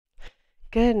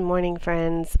Good morning,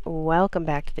 friends. Welcome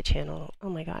back to the channel. Oh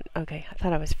my god. Okay, I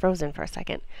thought I was frozen for a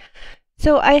second.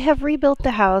 So I have rebuilt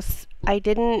the house. I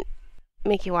didn't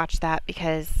make you watch that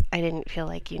because I didn't feel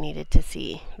like you needed to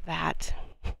see that.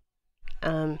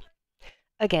 Um,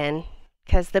 Again,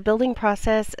 because the building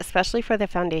process, especially for the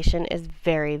foundation, is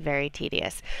very, very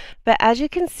tedious. But as you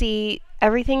can see,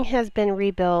 everything has been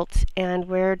rebuilt and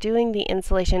we're doing the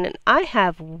insulation, and I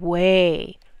have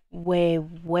way, way,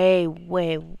 way,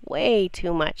 way, way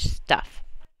too much stuff.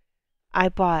 I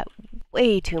bought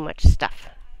way too much stuff,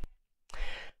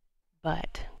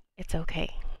 but it's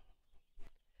okay.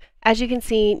 As you can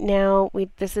see now,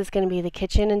 this is going to be the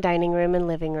kitchen and dining room and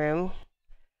living room.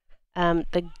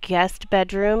 The guest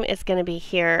bedroom is going to be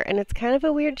here, and it's kind of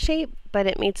a weird shape, but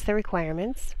it meets the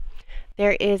requirements.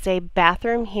 There is a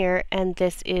bathroom here, and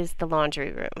this is the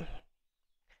laundry room.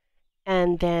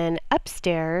 And then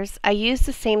upstairs, I use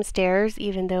the same stairs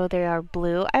even though they are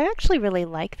blue. I actually really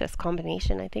like this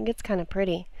combination. I think it's kind of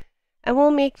pretty. And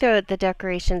we'll make the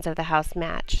decorations of the house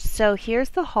match. So here's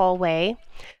the hallway.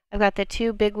 I've got the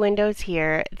two big windows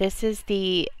here. This is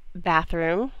the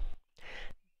bathroom.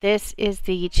 This is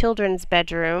the children's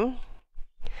bedroom.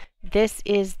 This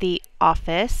is the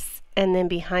office. And then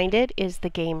behind it is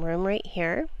the game room right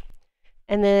here.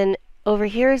 And then over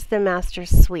here is the master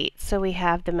suite. So we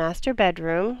have the master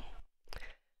bedroom,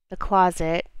 the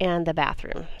closet, and the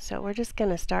bathroom. So we're just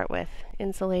going to start with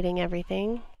insulating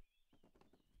everything.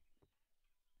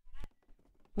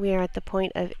 We are at the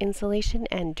point of insulation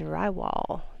and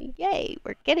drywall. Yay,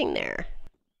 we're getting there.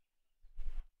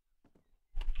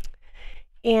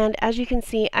 And as you can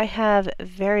see, I have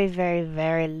very, very,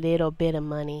 very little bit of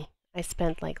money. I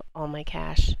spent like all my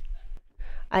cash.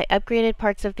 I upgraded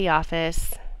parts of the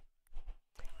office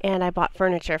and I bought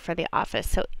furniture for the office.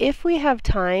 So if we have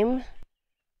time,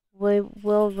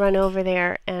 we'll run over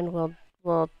there and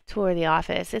we'll tour the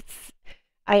office.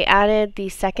 I added the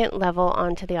second level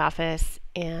onto the office,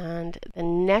 and the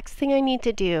next thing I need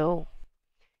to do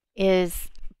is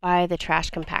buy the trash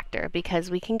compactor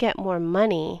because we can get more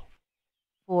money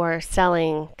for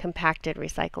selling compacted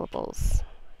recyclables.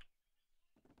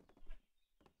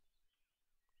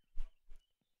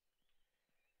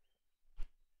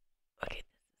 Okay,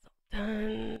 this is all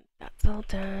done. That's all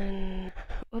done.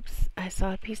 Oops, I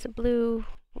saw a piece of blue.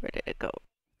 Where did it go?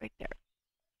 Right there.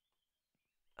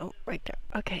 Oh, right there.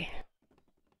 Okay.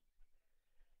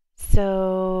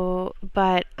 So,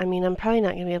 but I mean, I'm probably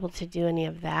not going to be able to do any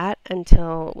of that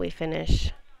until we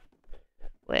finish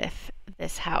with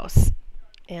this house.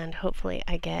 And hopefully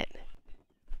I get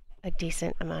a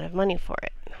decent amount of money for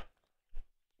it.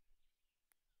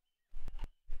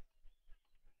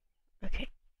 Okay,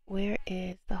 where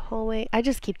is the hallway? I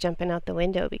just keep jumping out the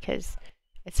window because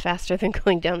it's faster than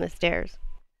going down the stairs.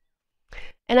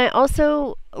 And I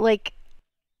also, like,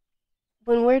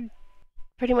 when we're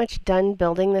pretty much done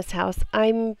building this house,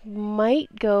 I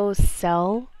might go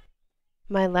sell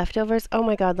my leftovers. Oh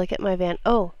my god, look at my van.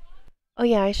 Oh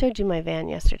yeah, I showed you my van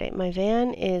yesterday. My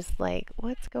van is like,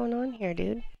 what's going on here,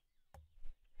 dude?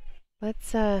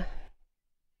 Let's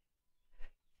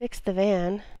fix the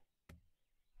van.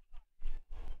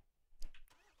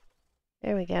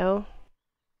 There we go.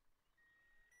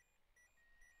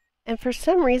 And for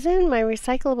some reason, my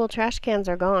recyclable trash cans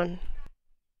are gone.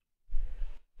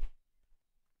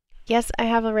 Yes, I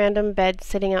have a random bed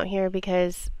sitting out here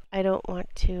because I don't want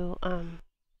to,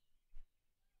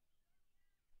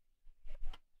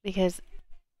 because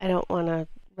I don't want to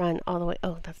run all the way.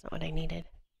 Oh, that's not what I needed.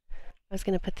 I was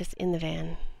going to put this in the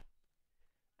van.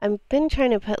 I've been trying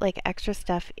to put like extra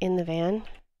stuff in the van.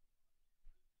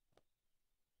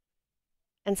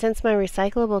 And since my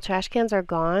recyclable trash cans are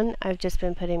gone, I've just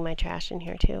been putting my trash in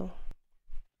here too.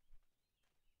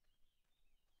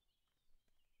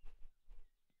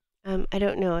 I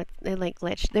don't know, it like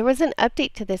glitched. There was an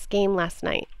update to this game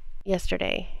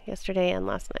yesterday and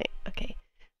last night. Okay,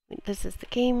 this is the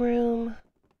game room.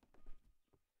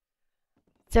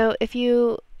 So if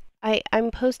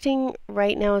I'm posting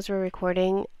right now as we're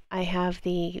recording. I have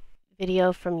the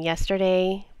video from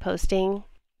yesterday posting.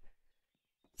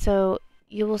 So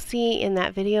you will see in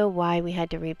that video why we had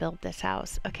to rebuild this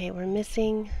house. Okay, we're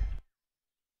missing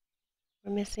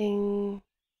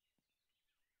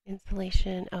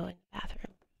insulation. Oh, in the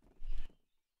bathroom.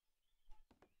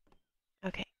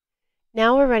 Okay,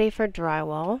 now we're ready for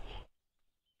drywall.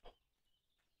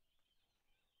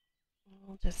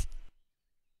 We'll just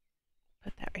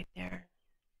put that right there.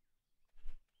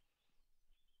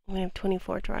 We have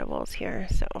 24 drywalls here,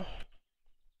 so.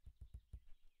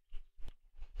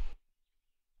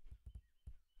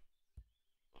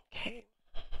 Okay.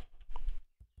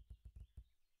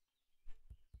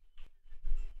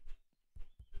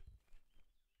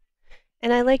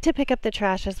 And I like to pick up the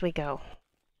trash as we go.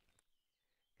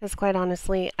 Because quite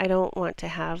honestly, I don't want to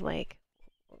have like,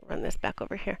 run this back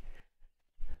over here.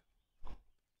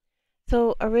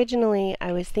 So originally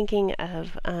I was thinking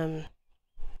of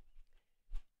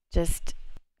just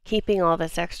keeping all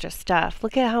this extra stuff.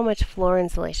 Look at how much floor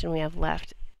insulation we have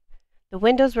left. The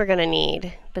windows we're going to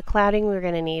need, the cladding we're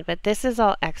going to need, but this is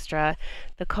all extra.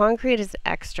 The concrete is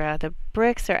extra. The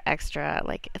bricks are extra.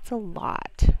 Like, it's a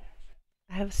lot.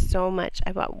 I have so much.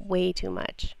 I bought way too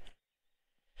much.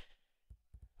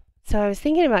 So I was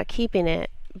thinking about keeping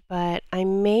it, but I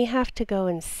may have to go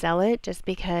and sell it just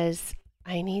because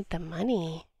I need the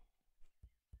money.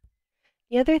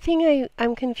 The other thing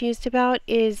I'm confused about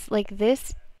is, like,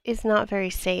 this is not very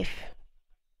safe.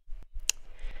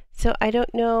 So I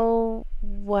don't know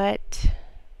what...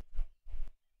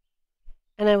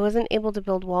 And I wasn't able to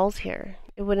build walls here.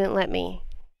 It wouldn't let me.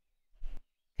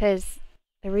 Because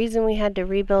the reason we had to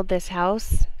rebuild this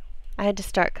house, I had to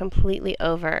start completely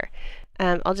over.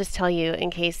 I'll just tell you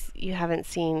in case you haven't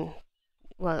seen,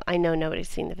 well, I know nobody's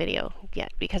seen the video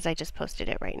yet because I just posted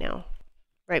it right now,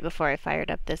 right before I fired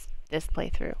up this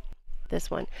playthrough, this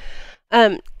one.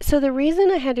 So the reason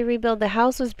I had to rebuild the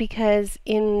house was because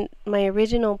in my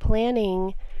original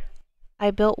planning,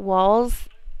 I built walls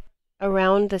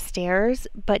around the stairs,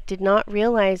 but did not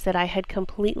realize that I had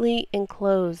completely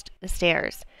enclosed the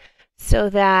stairs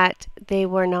so that they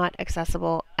were not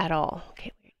accessible at all.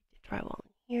 Okay, we did drywall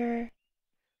in here.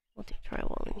 We'll do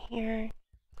drywall in here.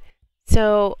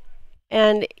 So,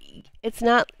 and it's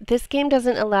not, this game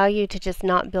doesn't allow you to just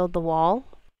not build the wall.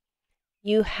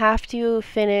 You have to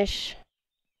finish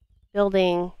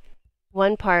building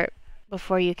one part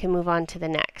before you can move on to the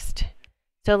next.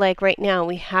 So like right now,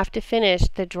 we have to finish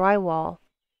the drywall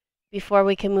before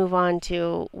we can move on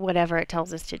to whatever it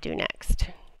tells us to do next.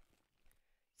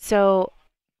 So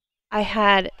I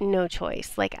had no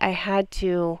choice. Like I had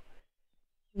to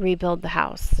rebuild the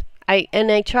house. I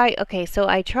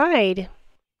tried,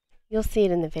 you'll see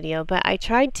it in the video, but I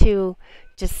tried to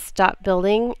just stop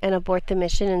building and abort the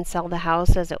mission and sell the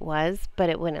house as it was, but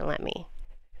it wouldn't let me.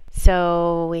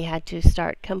 So we had to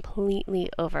start completely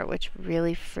over, which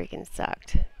really freaking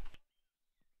sucked.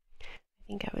 I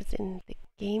think I was in the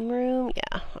game room.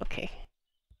 Yeah, okay.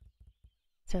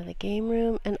 So the game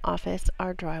room and office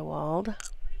are drywalled.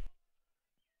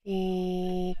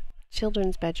 The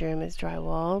children's bedroom is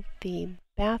drywalled. The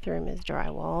bathroom is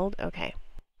drywalled. Okay.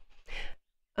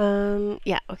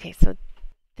 Yeah, okay, so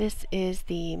this is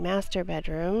the master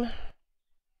bedroom.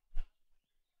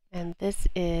 And this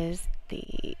is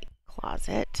the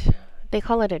closet. They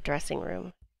call it a dressing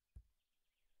room.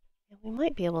 And we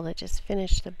might be able to just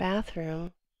finish the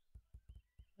bathroom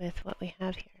with what we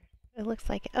have here. It looks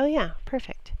like, oh yeah,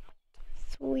 perfect.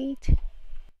 Sweet.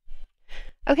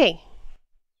 Okay.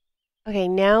 Okay,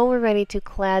 now we're ready to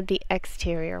clad the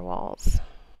exterior walls.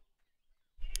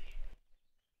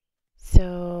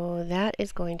 So that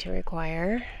is going to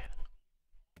require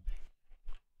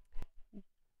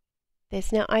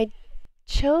this. Now I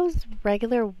chose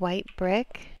regular white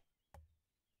brick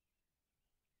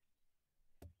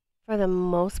for the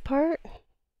most part.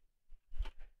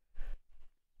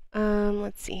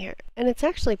 Let's see here. And it's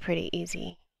actually pretty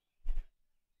easy.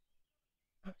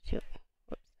 Oh, shoot.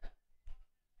 Whoops.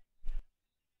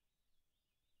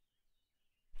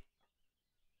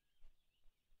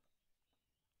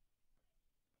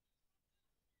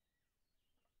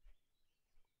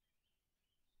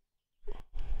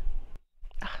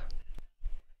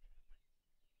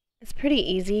 It's pretty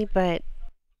easy, but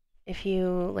if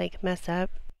you like mess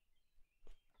up.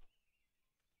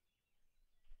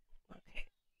 Okay.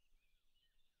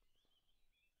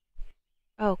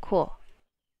 Oh, cool.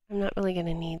 I'm not really going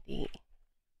to need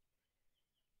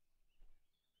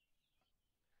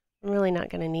I'm really not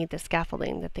going to need the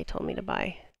scaffolding that they told me to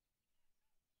buy.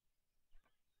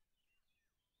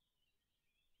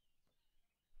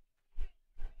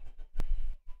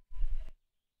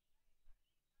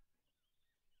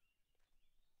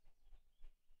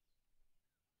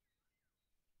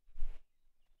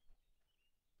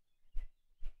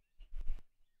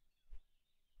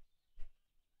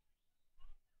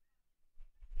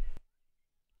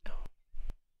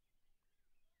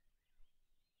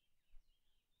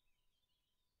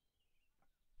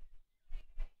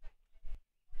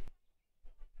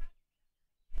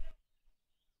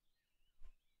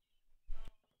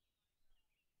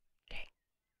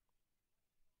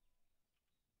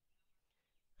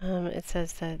 It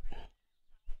says that.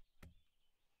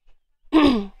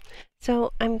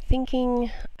 So I'm thinking,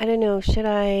 I don't know, should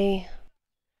I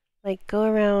like go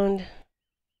around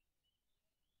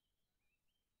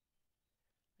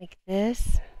like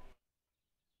this?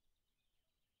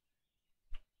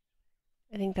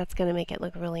 I think that's going to make it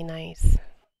look really nice.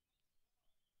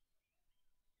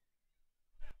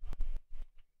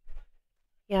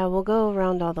 Yeah, we'll go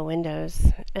around all the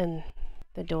windows and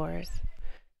the doors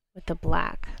with the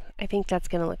black. I think that's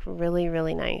going to look really,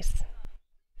 really nice.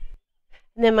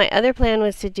 And then my other plan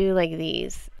was to do like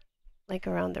these, like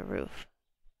around the roof.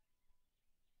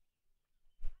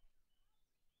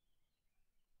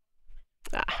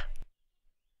 Ah,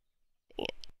 dang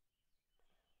it.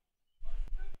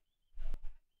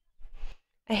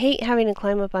 I hate having to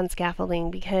climb up on scaffolding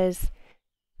because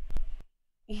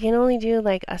you can only do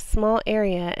like a small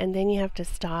area and then you have to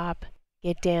stop,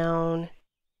 get down,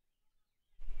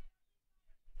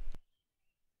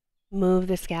 move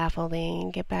the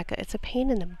scaffolding, get back. It's a pain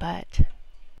in the butt.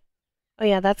 Oh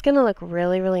yeah, that's gonna look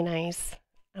really, really nice.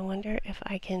 I wonder if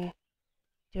I can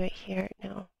do it here.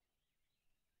 No.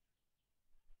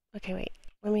 Okay, wait.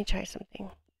 Let me try something.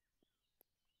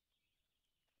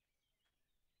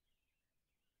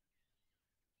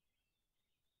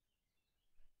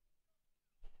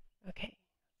 Okay.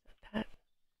 That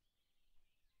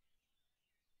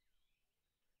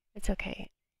it's okay.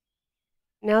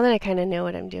 Now that I kind of know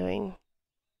what I'm doing,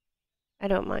 I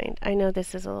don't mind. I know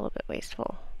this is a little bit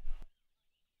wasteful.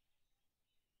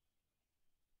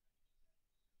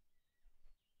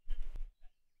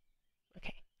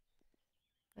 Okay.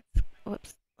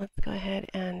 Let's go ahead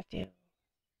and do.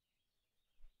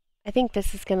 I think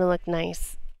this is gonna look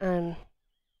nice. And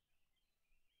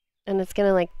it's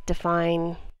gonna like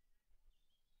define.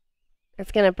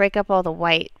 It's gonna break up all the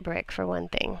white brick for one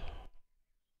thing.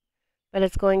 But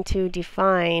it's going to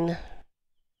define,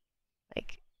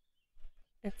 like,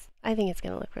 I think it's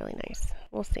gonna look really nice.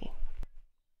 We'll see.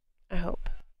 I hope.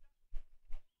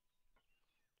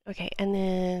 Okay, and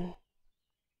then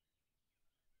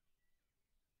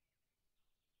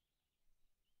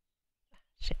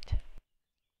shit.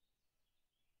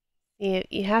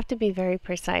 You have to be very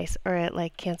precise or it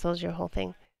like cancels your whole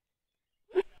thing.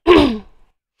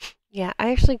 Yeah,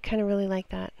 I actually kind of really like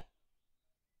that.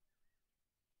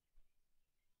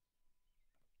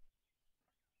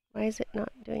 Why is it not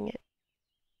doing it?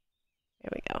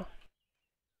 There we go.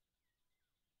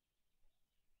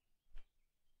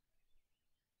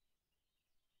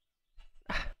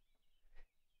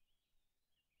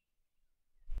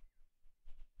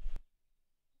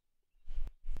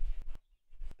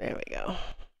 There we go. All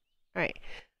right,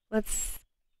 let's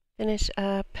finish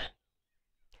up.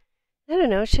 I don't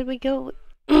know. Should we go?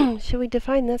 Should we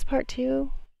define this part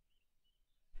too?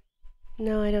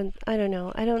 No, I don't. I don't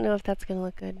know. I don't know if that's gonna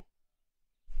look good.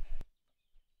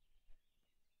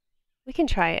 We can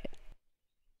try it.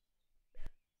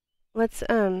 Let's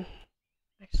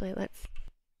actually let's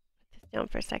put this down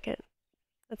for a second.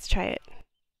 Let's try it.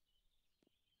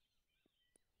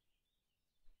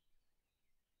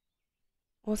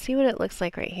 We'll see what it looks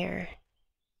like right here.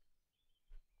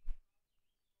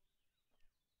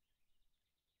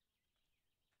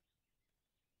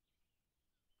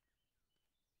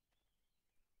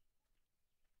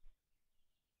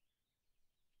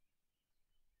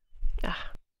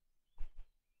 Ah.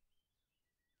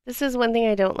 This is one thing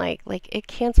I don't like. Like it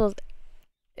cancels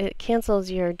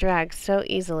your drag so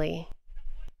easily.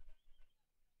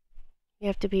 You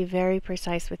have to be very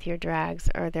precise with your drags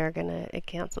or it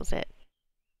cancels it.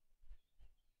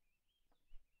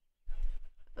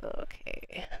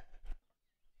 Okay.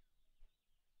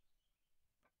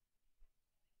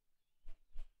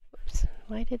 Oops.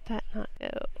 Why did that not go?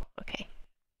 Okay.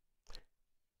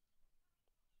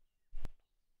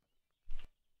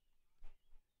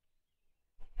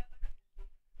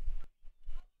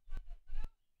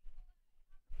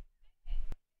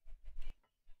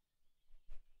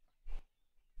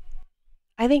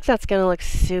 I think that's going to look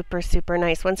super, super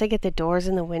nice. Once I get the doors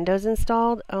and the windows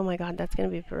installed, oh my god, that's going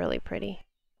to be really pretty.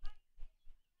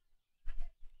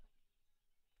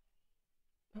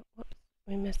 Oh, whoops,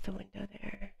 we missed the window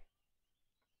there.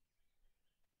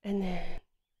 And then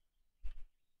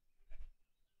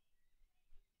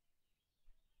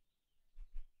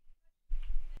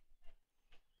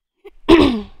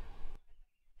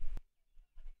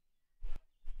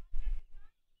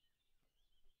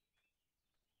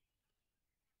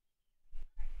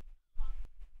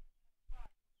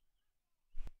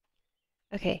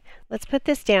okay, let's put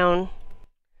this down.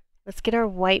 Let's get our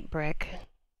white brick.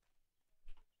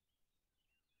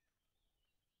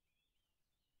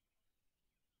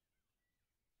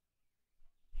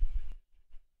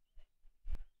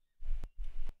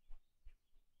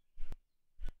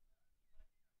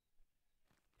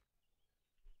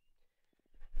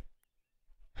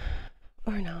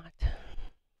 Or not.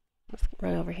 Let's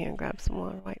run over here and grab some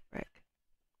more white brick.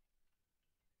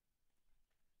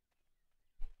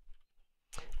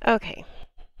 Okay.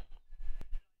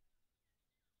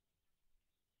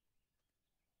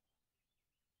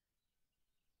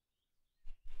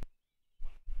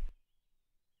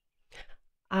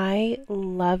 I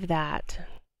love that.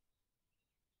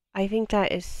 I think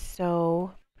that is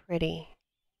so pretty.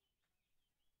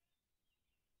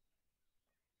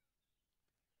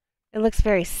 It looks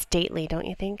very stately, don't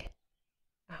you think?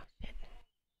 Oh, shit.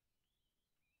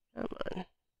 Come on.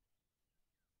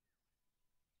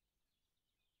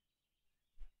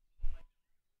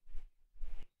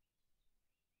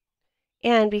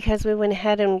 And because we went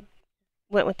ahead and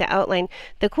went with the outline,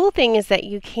 the cool thing is that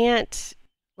you can't,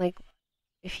 like,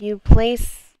 if you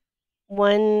place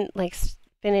one, like,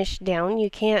 finish down, you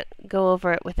can't go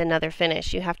over it with another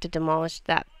finish. You have to demolish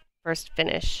that first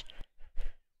finish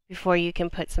before you can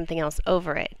put something else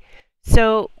over it.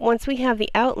 So once we have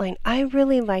the outline, I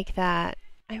really like that.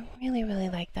 I really, really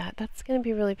like that. That's going to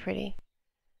be really pretty.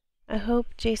 I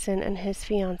hope Jason and his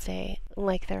fiance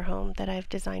like their home that I've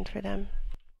designed for them.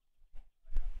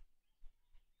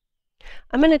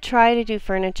 I'm going to try to do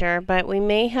furniture, but we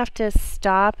may have to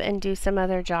stop and do some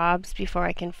other jobs before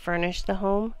I can furnish the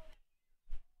home.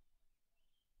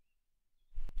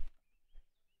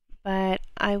 But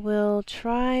I will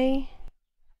try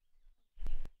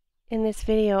in this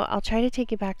video, I'll try to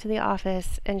take you back to the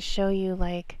office and show you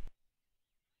like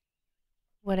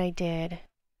what I did.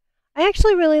 I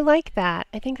actually really like that.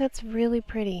 I think that's really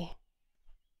pretty.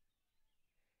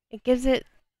 It gives it,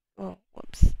 oh,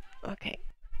 whoops. Okay.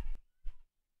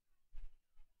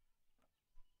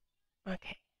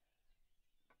 Okay.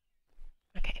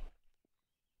 Okay.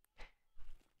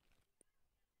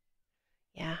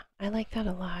 Yeah, I like that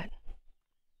a lot.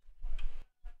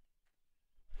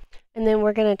 And then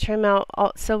we're going to trim out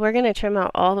so we're going to trim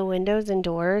out all the windows and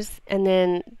doors, and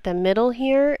then the middle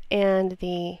here and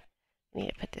I need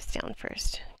to put this down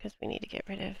first because we need to get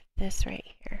rid of this right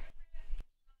here.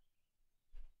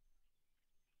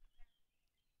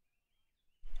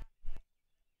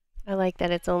 I like that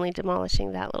it's only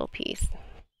demolishing that little piece.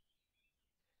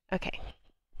 Okay.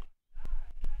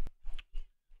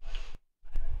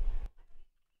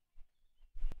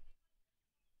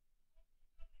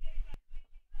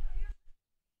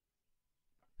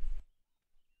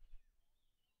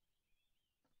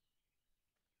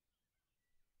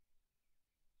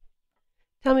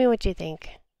 Tell me what you think.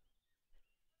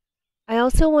 I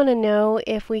also want to know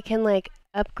if we can like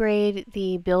upgrade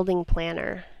the building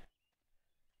planner.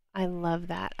 I love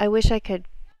that. I wish I could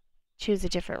choose a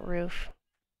different roof.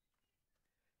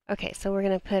 Okay, so we're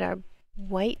going to put our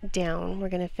white down. We're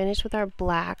going to finish with our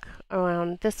black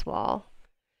around this wall.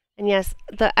 And yes,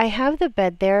 I have the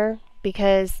bed there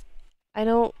because I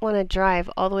don't want to drive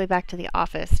all the way back to the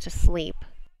office to sleep.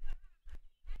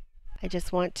 I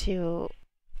just want to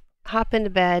hop into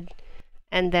bed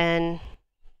and then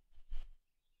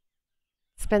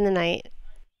spend the night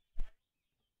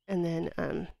and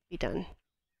then be done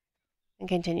and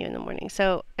continue in the morning.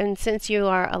 So, and since you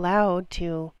are allowed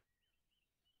to,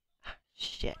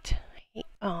 shit,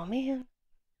 oh man,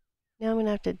 now I'm gonna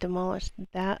have to demolish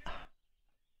that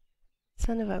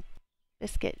son of a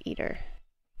biscuit eater.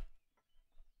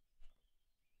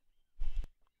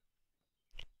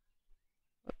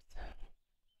 Whoops.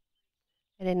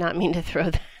 I did not mean to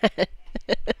throw that.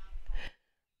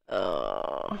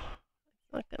 Oh,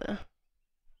 not gonna.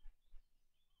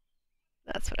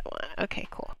 That's what I want. Okay,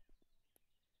 cool.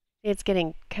 It's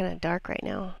getting kind of dark right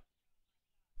now.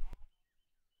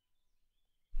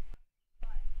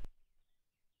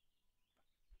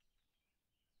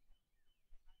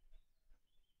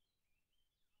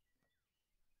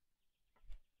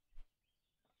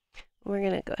 We're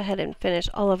going to go ahead and finish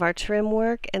all of our trim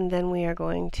work, and then we are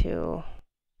going to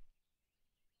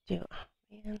do, oh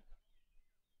man.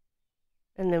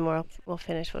 And then we'll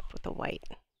finish with the white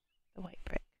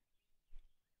brick.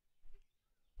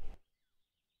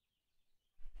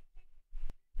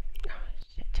 Oh,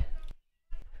 shit.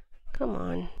 Come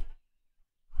on.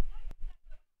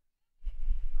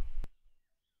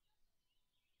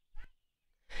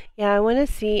 Yeah, I want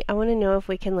to know if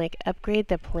we can like upgrade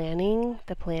the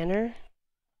planner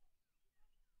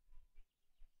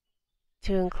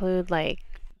to include like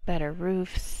better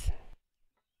roofs.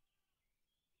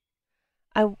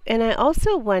 And I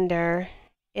also wonder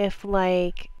if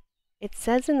like it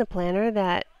says in the planner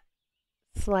that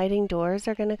sliding doors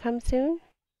are going to come soon.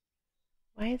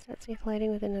 Why is that say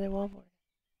colliding with another wallboard?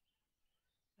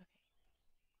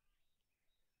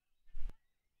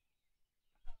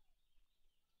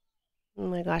 Oh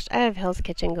my gosh, I have Hell's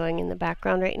Kitchen going in the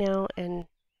background right now, and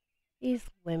these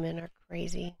women are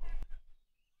crazy.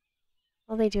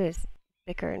 All they do is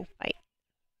bicker and fight.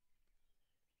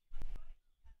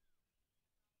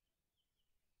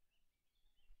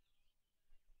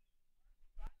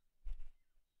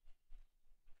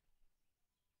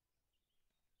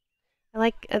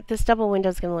 like this double window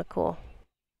is going to look cool.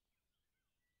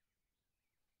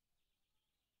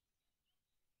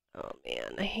 Oh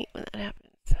man, I hate when that happens.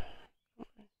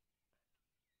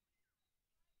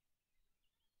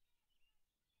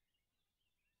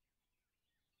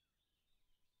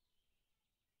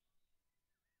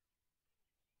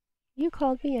 You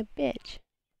called me a bitch.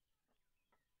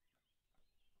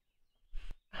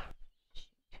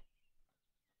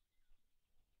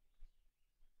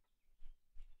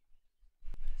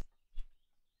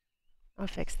 I'll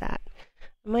fix that.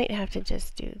 I might have to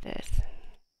just do this.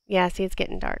 Yeah, see, it's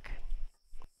getting dark.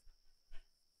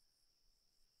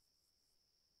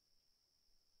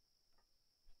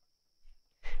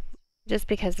 Just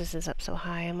because this is up so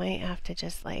high, I might have to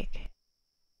just like...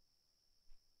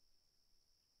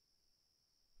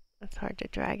 It's hard to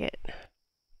drag it.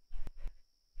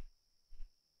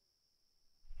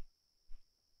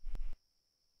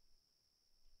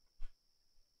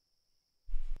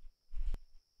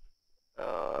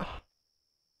 Oh.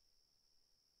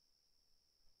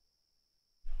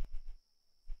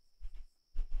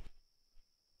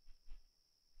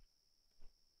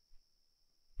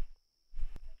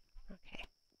 Okay.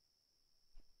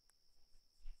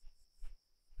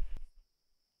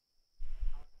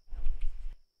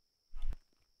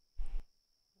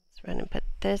 Let's run and put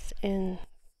this in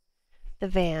the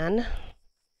van.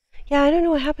 Yeah, I don't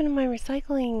know what happened to my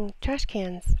recycling trash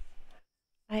cans.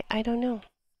 I don't know.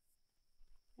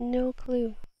 No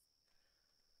clue.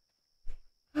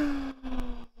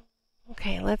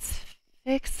 Okay, let's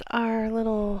fix our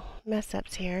little mess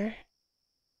ups here.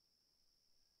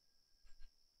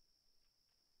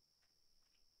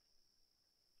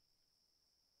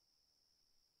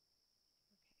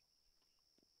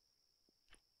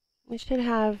 We should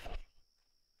have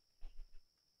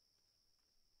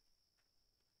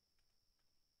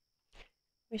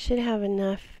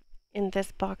enough in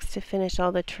this box to finish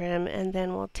all the trim, and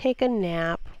then we'll take a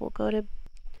nap. We'll go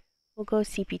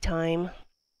CP time,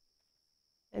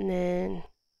 and then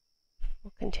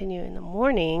we'll continue in the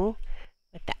morning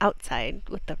with the outside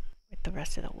with the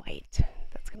rest of the white.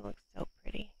 That's gonna look so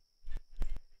pretty.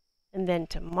 And then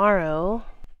tomorrow,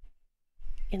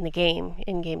 in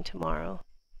game tomorrow.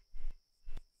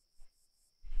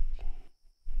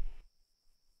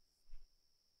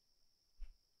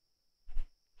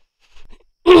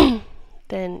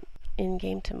 Then in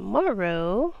game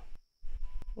tomorrow,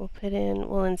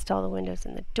 we'll install the windows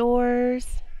and the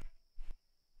doors.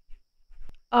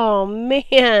 Oh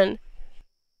man!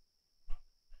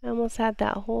 I almost had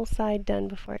that whole side done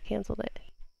before I canceled it.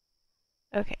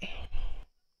 Okay.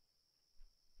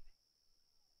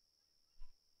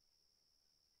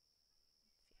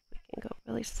 We can go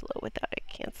really slow without it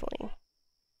canceling.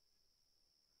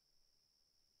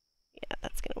 Yeah,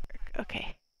 that's gonna work.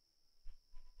 Okay.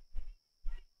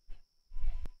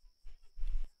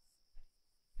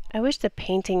 I wish the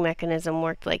painting mechanism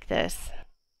worked like this,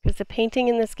 because the painting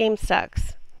in this game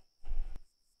sucks.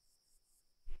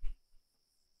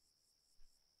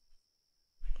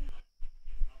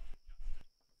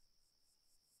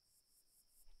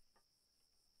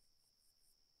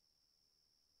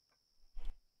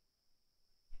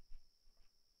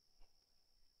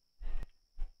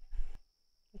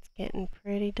 It's getting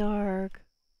pretty dark.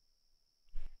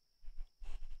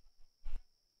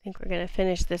 I think we're going to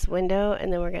finish this window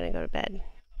and then we're going to go to bed.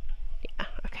 Yeah,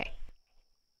 okay.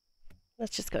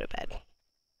 Let's just go to bed.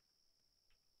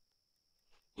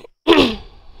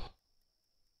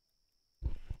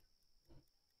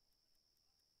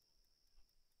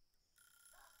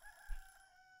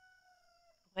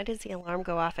 Why does the alarm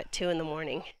go off at 2 in the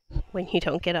morning when you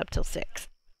don't get up till 6?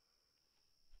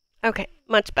 Okay,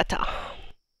 much better.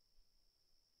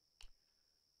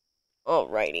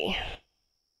 Alrighty.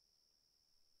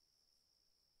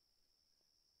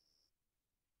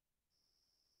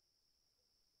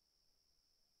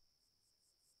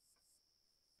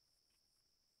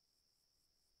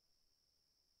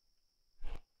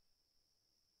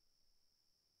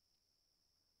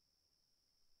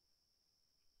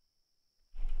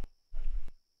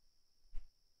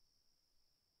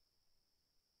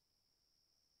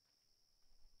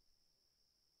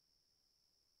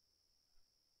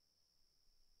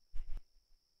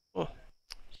 Oh,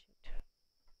 shoot.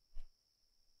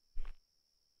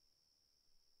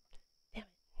 Damn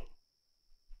it.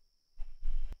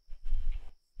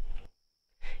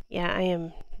 Yeah, I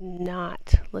am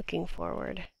not looking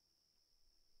forward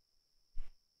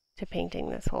to painting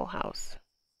this whole house.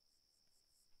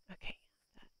 Okay,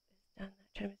 that is done.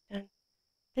 That trim is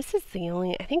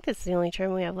done. I think this is the only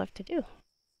trim we have left to do.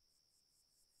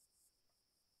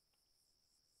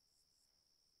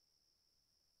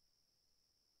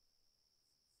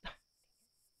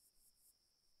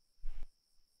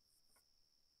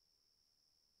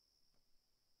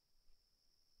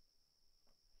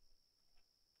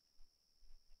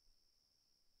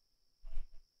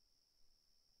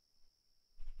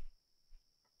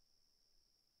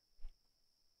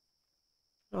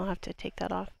 I'll have to take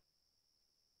that off.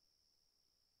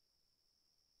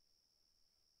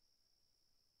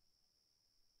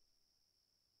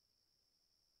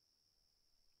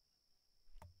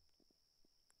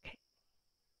 Okay.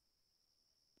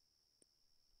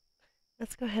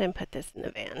 Let's go ahead and put this in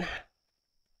the van.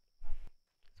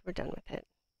 We're done with it.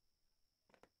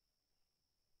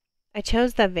 I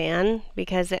chose the van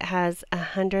because it has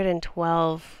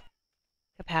 112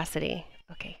 capacity.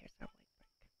 Okay, here's our white brick.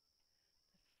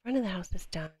 Front of the house is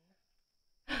done.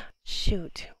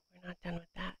 Shoot, we're not done with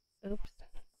that. Oops.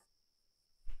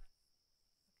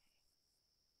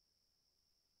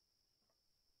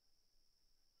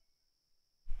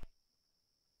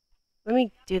 Let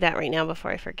me do that right now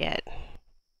before I forget. There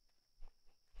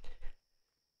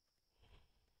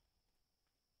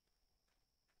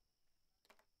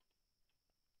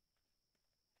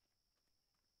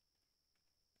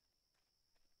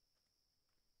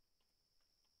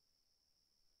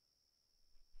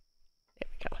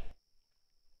we go.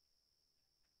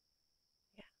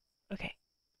 Yeah, okay.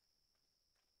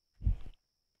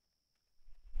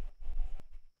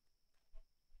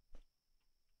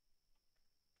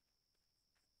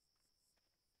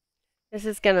 This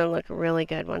is going to look really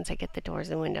good once I get the doors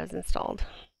and windows installed.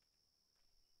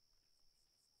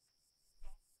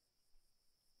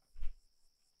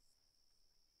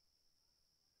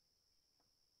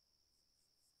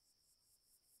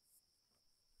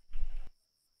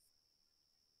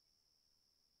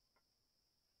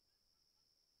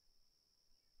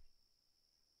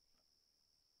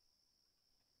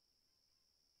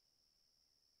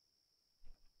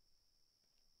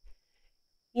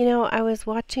 You know, I was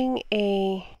watching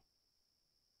a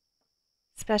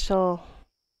special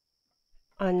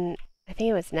on, I think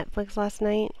it was Netflix last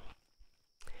night,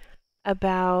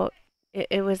 about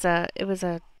it was a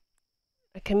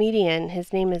comedian.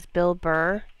 His name is Bill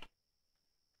Burr,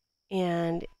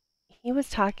 and he was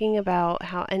talking about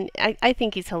how, and I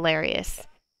think he's hilarious.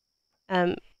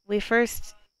 Um, we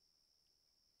first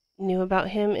knew about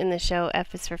him in the show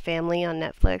F is for Family on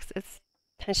Netflix.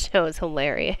 That show is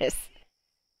hilarious.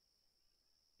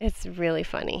 It's really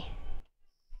funny.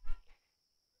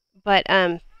 But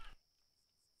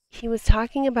he was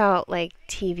talking about like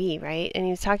TV, right? And he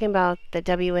was talking about the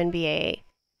WNBA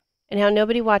and how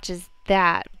nobody watches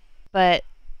that, but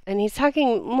and he's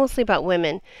talking mostly about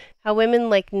women, how women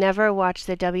like never watch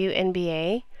the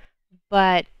WNBA,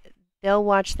 but they'll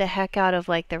watch the heck out of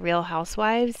like the Real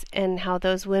Housewives and how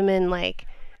those women like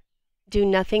do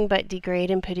nothing but degrade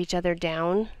and put each other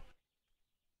down.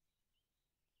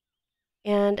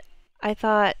 And I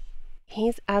thought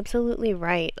he's absolutely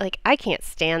right. Like I can't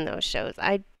stand those shows.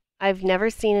 I've never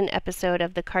seen an episode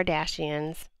of the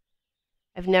Kardashians.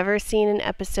 I've never seen an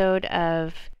episode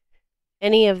of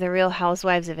any of the Real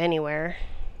Housewives of Anywhere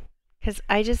cuz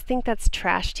I just think that's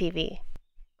trash TV.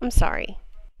 I'm sorry.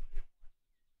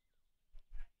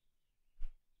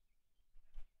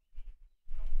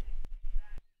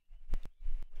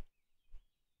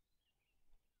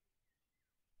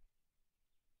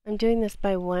 I'm doing this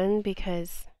by one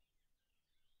because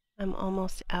I'm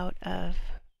almost out of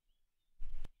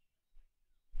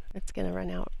it's going to run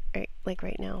out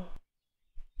right now.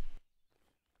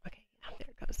 Okay, yeah, there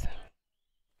it goes.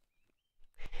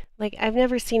 Like I've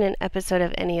never seen an episode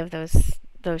of any of those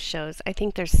shows. I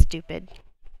think they're stupid.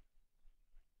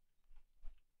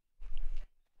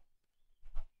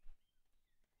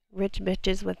 Rich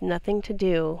bitches with nothing to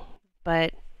do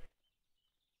but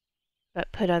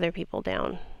put other people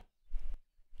down.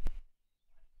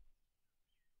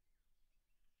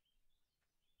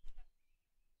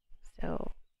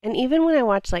 So, and even when I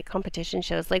watch like competition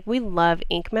shows, like we love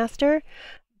Ink Master,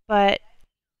 but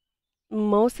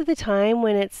most of the time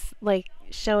when it's like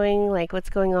showing like what's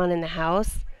going on in the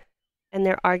house and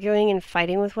they're arguing and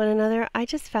fighting with one another, I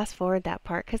just fast forward that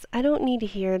part cuz I don't need to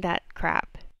hear that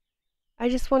crap. I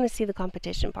just want to see the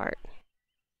competition part.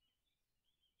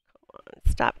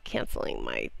 Stop canceling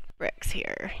my bricks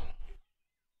here.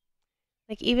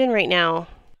 Like even right now,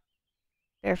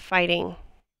 they're fighting.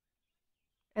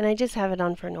 And I just have it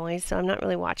on for noise, so I'm not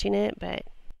really watching it, but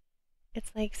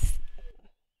it's like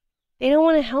they don't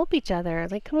want to help each other.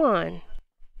 Like, come on.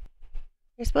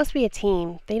 You're supposed to be a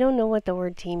team. They don't know what the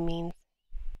word team means.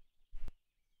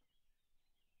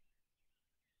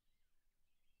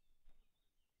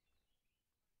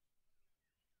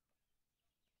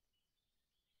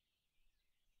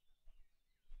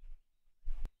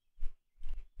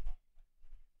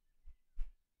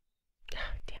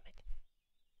 Oh, damn it.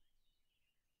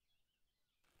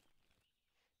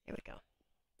 There we go.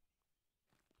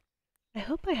 I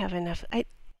hope I have enough.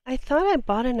 I thought I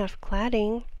bought enough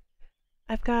cladding.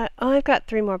 I've got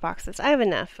 3 more boxes. I have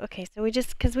enough. Okay, so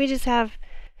because we just have,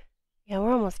 yeah,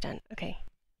 we're almost done. Okay.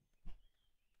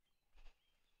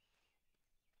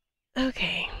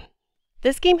 Okay.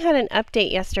 This game had an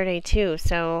update yesterday too,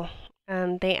 so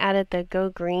they added the Go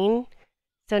Green.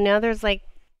 So now there's like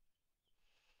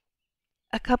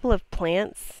a couple of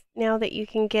plants now that you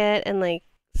can get and like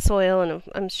soil, and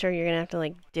I'm sure you're gonna have to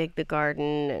like dig the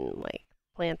garden and like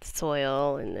plant the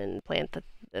soil and then plant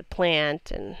the plant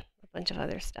and a bunch of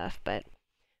other stuff. But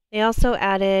they also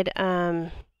added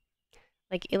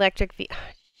like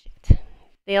shit.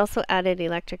 They also added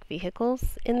electric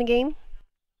vehicles in the game,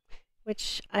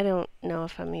 which I don't know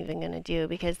if I'm even gonna do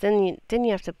because then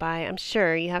you have to buy. I'm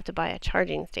sure you have to buy a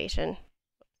charging station.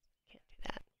 Can't do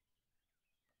that.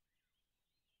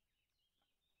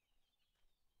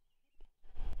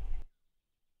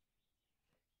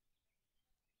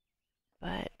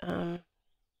 But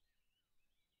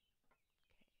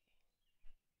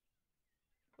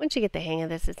once you get the hang of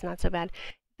this, it's not so bad.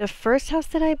 The first house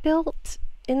that I built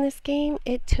in this game,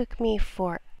 it took me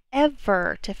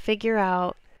forever to figure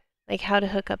out like how to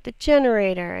hook up the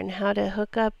generator and how to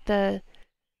hook up how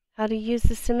to use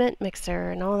the cement mixer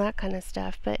and all that kind of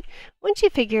stuff. But once you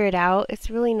figure it out, it's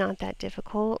really not that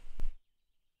difficult.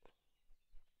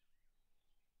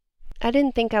 I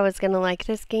didn't think I was going to like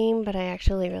this game, but I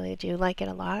actually really do like it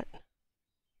a lot.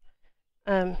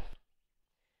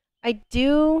 I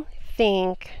do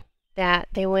think that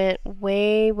they went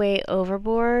way, way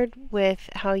overboard with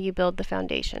how you build the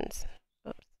foundations.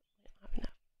 Oops,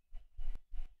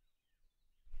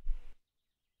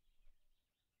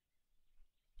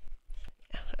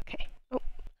 yeah, okay.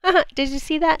 Oh, did you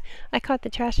see that? I caught the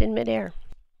trash in midair.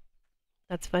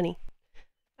 That's funny.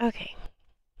 Okay.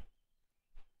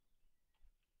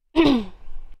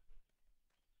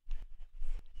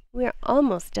 We are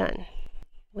almost done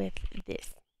with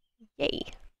this. Yay.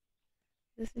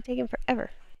 This is taking forever.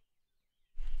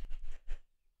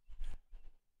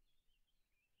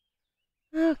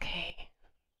 Okay.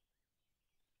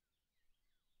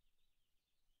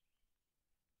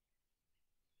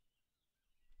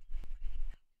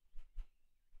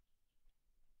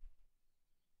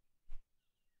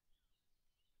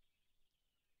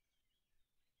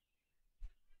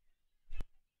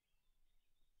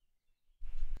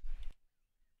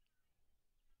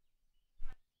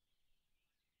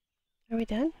 Are we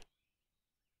done?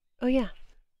 Oh yeah,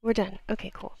 we're done.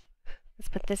 Okay, cool. Let's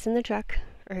put this in the truck,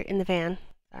 or in the van.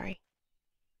 Sorry.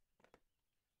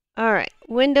 All right,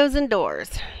 windows and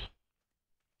doors.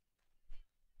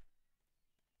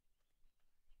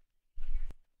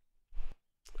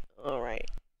 All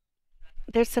right.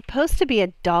 There's supposed to be a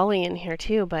dolly in here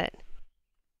too, but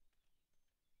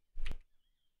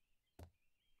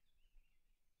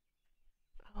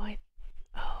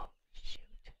oh shoot.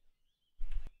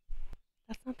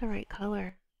 That's not the right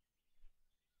color.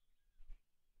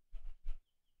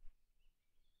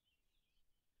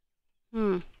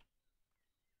 Hmm.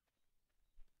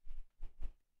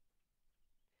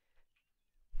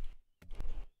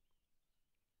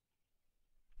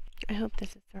 I hope this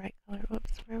is the right color.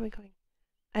 Whoops, where are we going?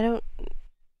 I don't.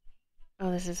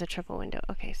 Oh, this is a triple window.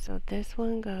 Okay, so this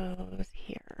one goes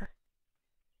here.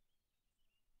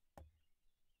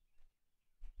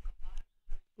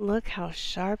 Look how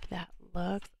sharp that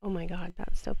looks. Oh my god,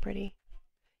 that's so pretty.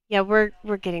 Yeah, we're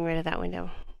getting rid of that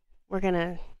window. We're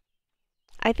gonna.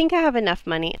 I think I have enough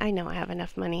money. I know I have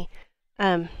enough money.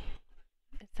 Is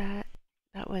that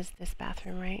was this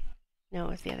bathroom, right? No,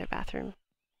 it was the other bathroom.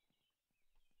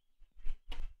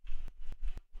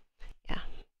 Yeah,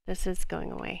 this is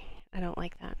going away. I don't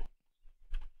like that.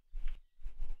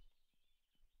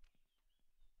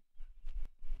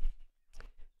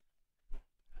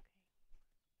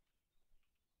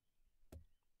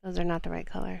 Those are not the right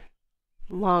color.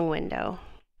 Long window.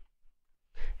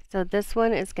 So this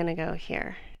one is going to go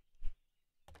here.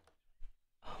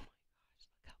 Oh my gosh,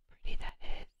 look how pretty that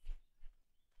is.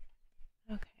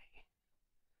 Okay.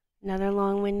 Another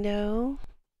long window.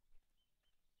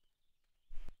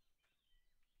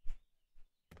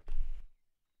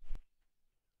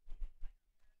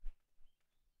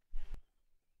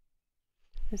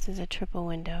 This is a triple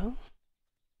window.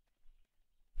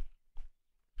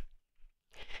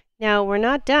 Now we're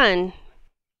not done.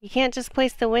 You can't just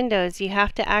place the windows. You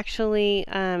have to actually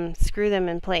screw them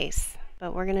in place.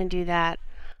 But we're going to do that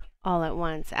all at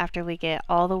once after we get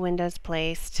all the windows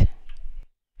placed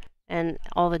and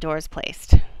all the doors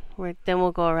placed. Then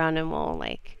we'll go around and we'll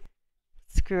like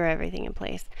screw everything in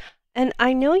place. And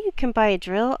I know you can buy a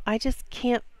drill. I just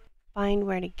can't find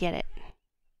where to get it.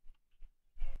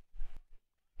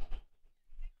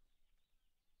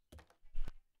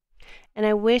 And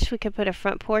I wish we could put a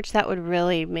front porch. That would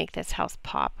really make this house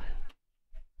pop,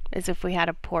 as if we had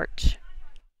a porch.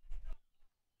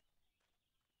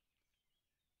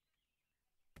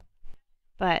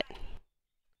 But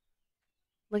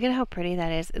look at how pretty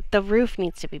that is. The roof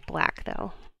needs to be black,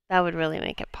 though. That would really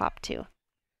make it pop, too.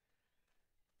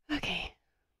 Okay,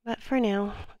 but for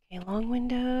now, okay, long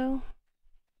window.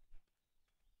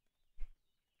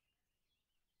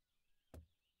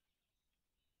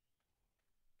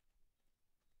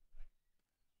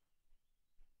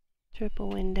 Triple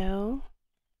window.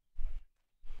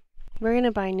 We're going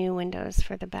to buy new windows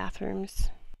for the bathrooms.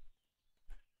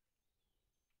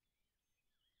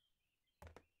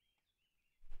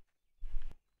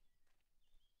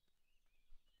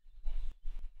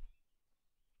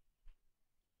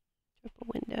 Triple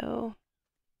window.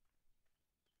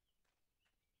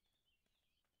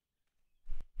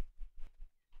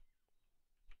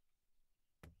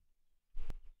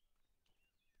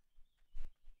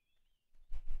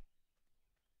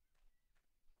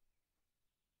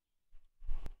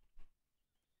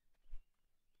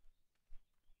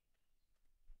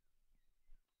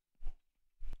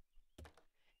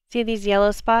 See these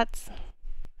yellow spots?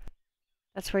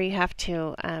 That's where you have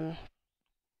to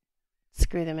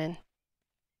screw them in.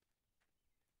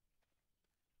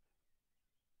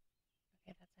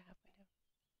 Okay, that's a half window.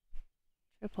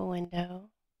 Triple window.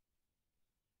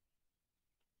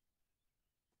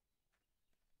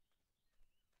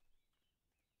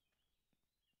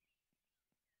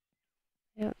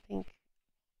 I don't think.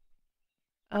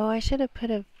 Oh, I should have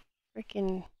put a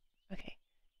freaking. Okay,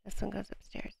 this one goes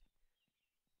upstairs.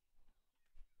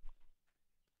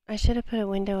 I should have put a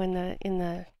window in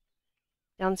the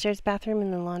downstairs bathroom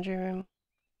in the laundry room.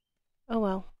 Oh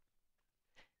well.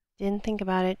 Didn't think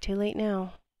about it. Too late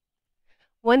now.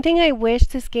 One thing I wish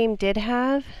this game did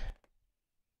have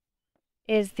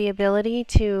is the ability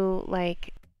to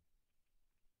like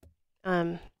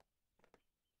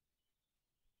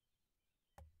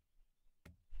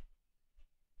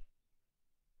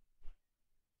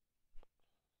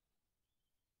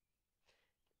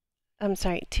I'm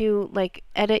sorry, to like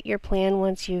edit your plan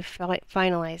once you've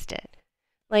finalized it.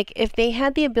 Like if they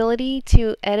had the ability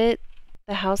to edit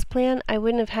the house plan, I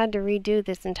wouldn't have had to redo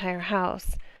this entire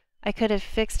house. I could have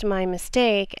fixed my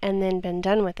mistake and then been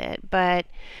done with it. But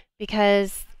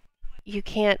because you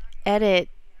can't edit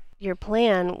your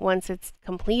plan once it's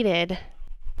completed,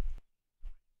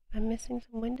 I'm missing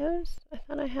some windows? I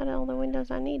thought I had all the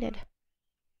windows I needed.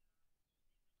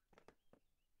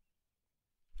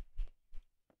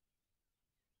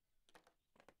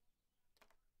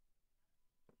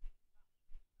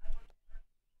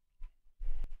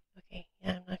 Okay,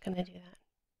 yeah, I'm not going to do that.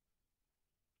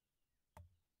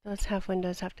 Those half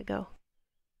windows have to go.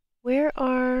 Where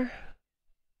are...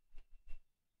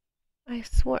 I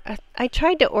swore... I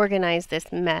tried to organize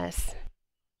this mess,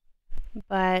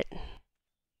 but...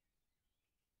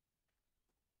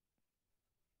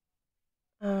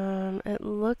 it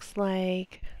looks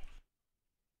like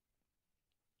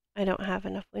I don't have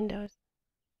enough windows.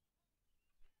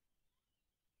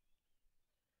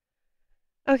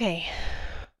 Okay,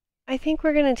 I think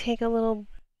we're going to take a little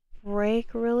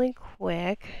break really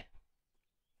quick.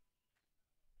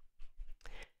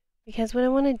 Because what I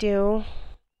want to do...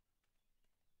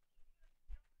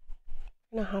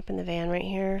 I'm going to hop in the van right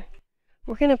here.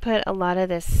 We're going to put a lot of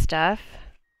this stuff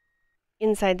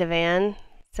inside the van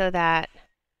so that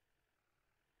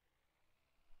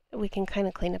we can kind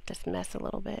of clean up this mess a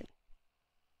little bit.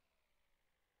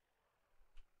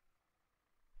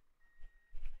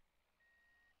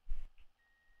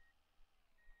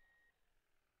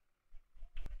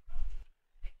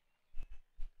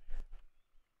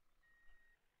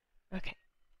 Okay.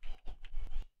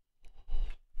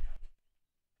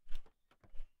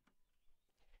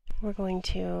 We're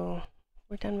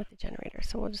done with the generator,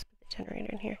 so we'll just put the generator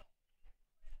in here.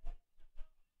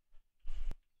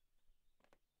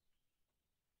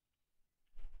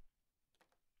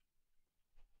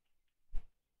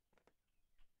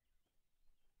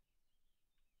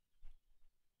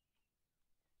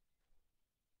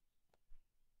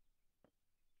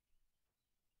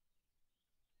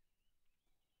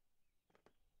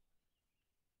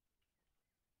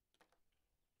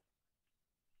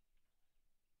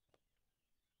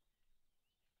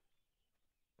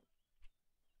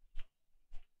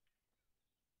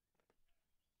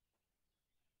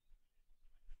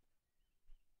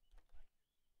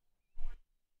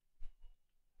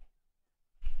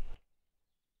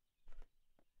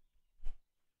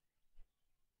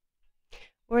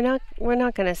 We're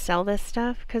not going to sell this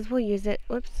stuff because we'll use it.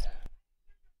 Whoops.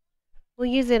 We'll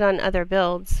use it on other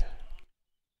builds.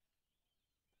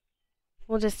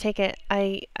 we'll just take it.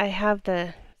 I have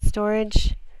the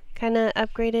storage kind of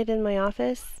upgraded in my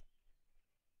office,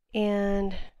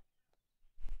 and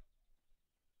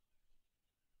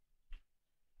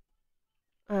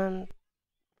um,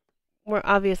 we're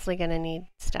obviously going to need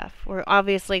stuff. We're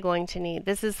obviously going to need,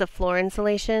 this is the floor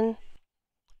insulation,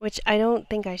 which I don't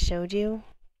think I showed you,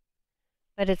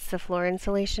 but it's the floor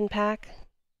insulation pack.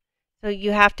 So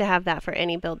you have to have that for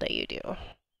any build that you do.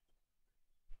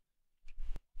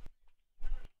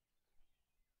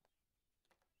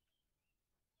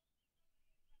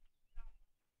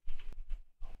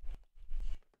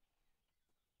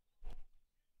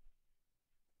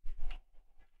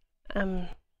 Um,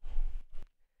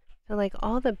 so like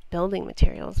all the building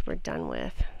materials we're done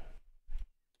with.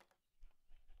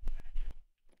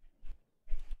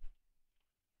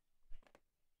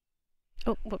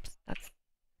 Oh, whoops,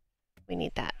 we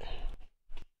need that.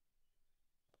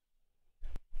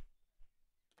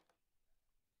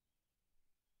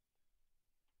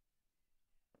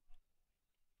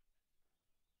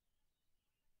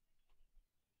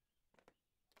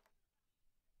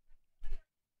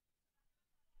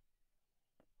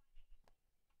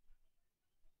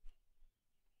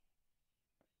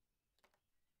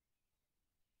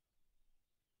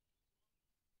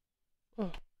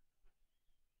 Oh,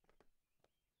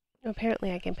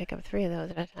 apparently I can pick up 3 of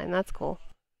those at a time. That's cool.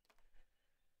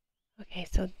 Okay,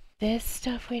 so this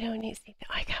stuff we don't need. See,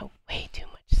 I got way too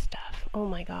much stuff. Oh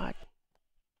my god.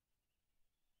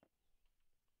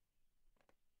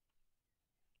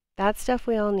 That stuff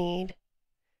we all need.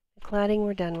 The cladding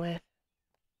we're done with.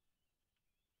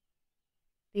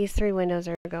 These 3 windows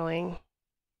are going.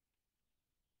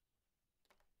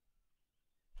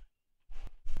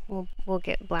 We'll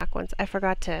get black ones. I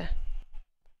forgot to.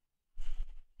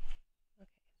 Okay,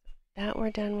 that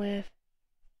we're done with.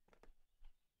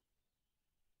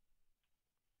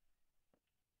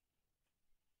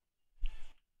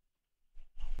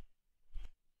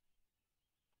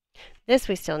 This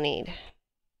we still need.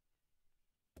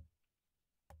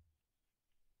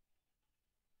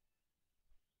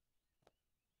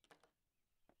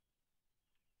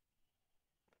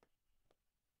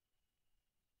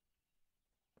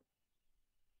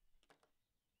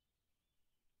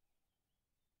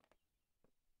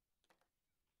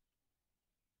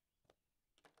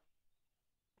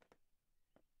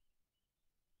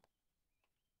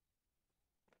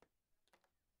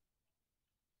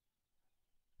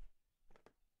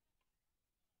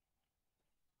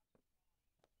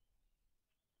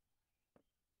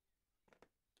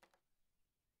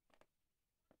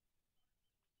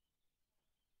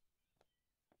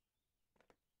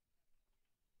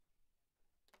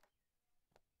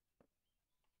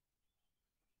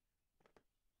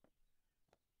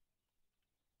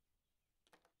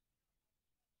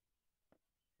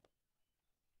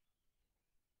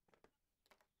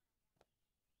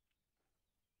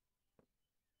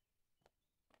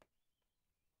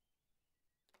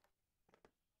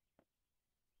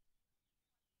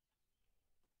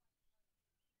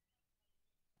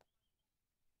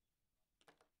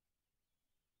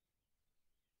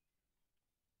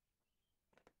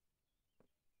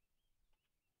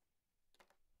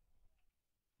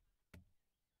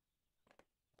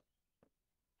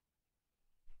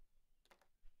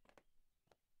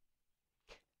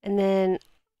 And then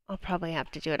I'll probably have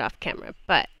to do it off camera,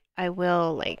 but I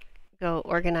will like go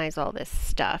organize all this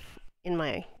stuff in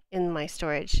my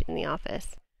storage in the office.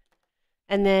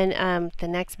 And then the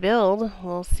next build,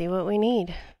 we'll see what we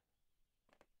need.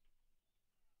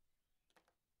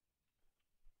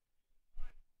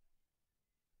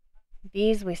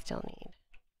 These we still need.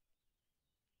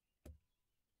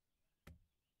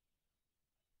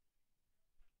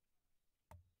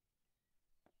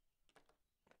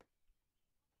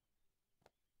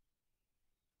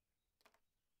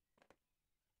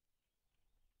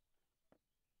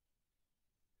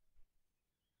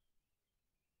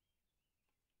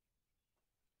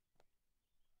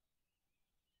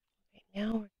 Right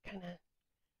now we're kind of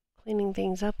cleaning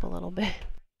things up a little bit.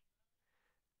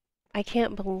 I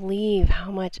can't believe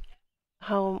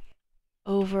how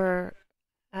over,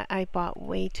 I bought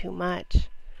way too much.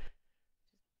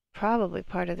 Probably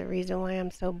part of the reason why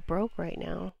I'm so broke right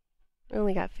now. I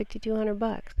only got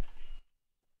 $5,200.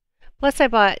 Plus I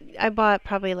bought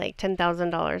probably like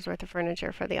 $10,000 worth of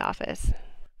furniture for the office.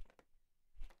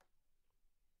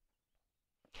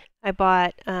 I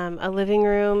bought a living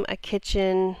room, a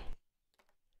kitchen,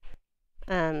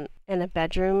 and a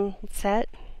bedroom set.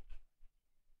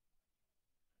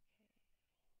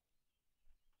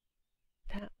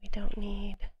 That we don't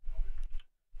need.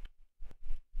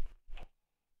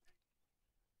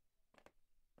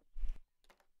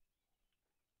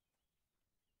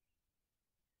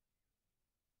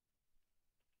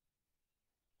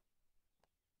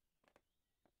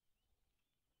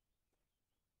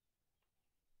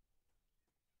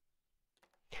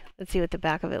 Let's see what the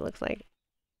back of it looks like.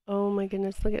 Oh my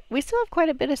goodness, look at, we still have quite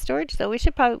a bit of storage though. We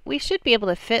should be able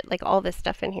to fit like all this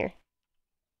stuff in here.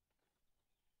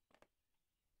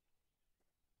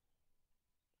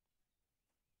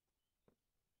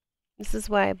 This is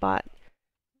why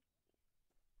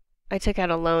I took out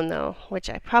a loan though, which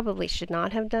I probably should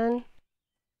not have done,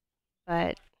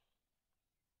 but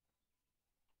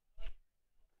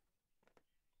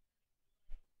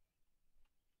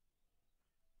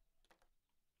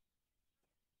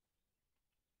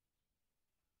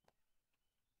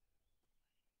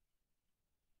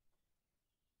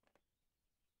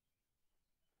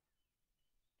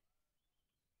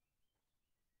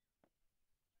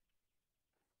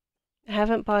I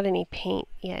haven't bought any paint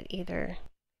yet either.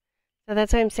 So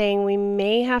that's why I'm saying we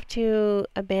may have to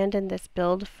abandon this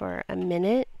build for a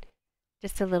minute,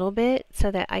 just a little bit,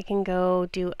 so that I can go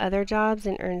do other jobs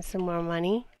and earn some more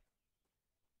money.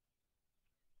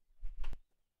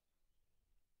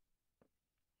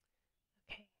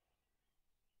 Okay.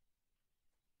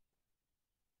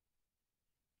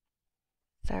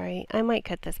 Sorry, I might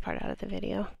cut this part out of the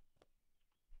video.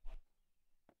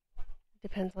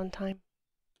 Depends on time.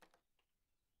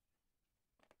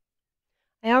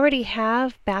 I already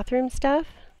have bathroom stuff.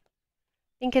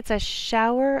 I think it's a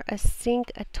shower, a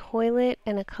sink, a toilet,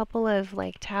 and a couple of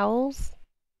like towels.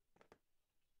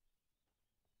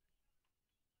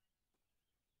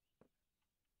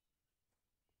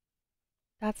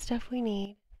 That's stuff we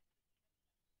need.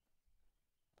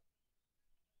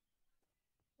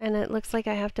 And it looks like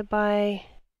I have to buy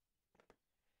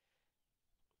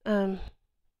two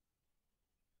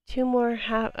more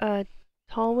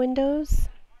tall windows.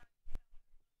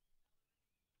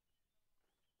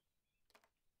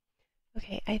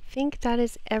 Okay, I think that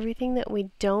is everything that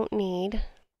we don't need.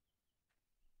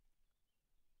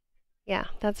 Yeah,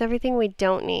 that's everything we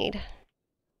don't need.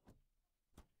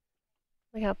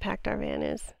 Look how packed our van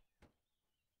is.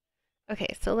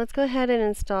 Okay, so let's go ahead and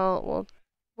install,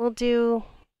 we'll do,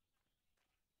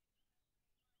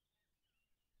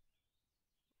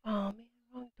 oh man,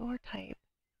 wrong door type.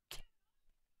 It's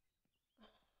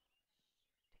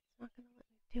not gonna let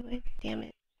me do it, damn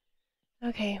it.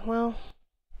 Okay, well,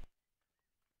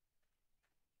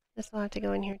 this will have to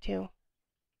go in here too.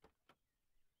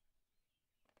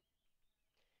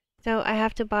 So I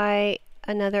have to buy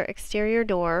another exterior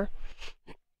door.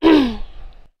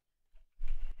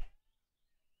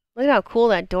 Look at how cool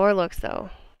that door looks though.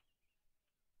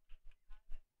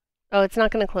 Oh, it's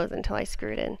not going to close until I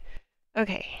screw it in.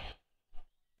 Okay.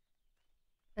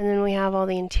 And then we have all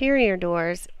the interior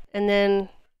doors. And then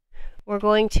we're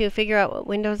going to figure out what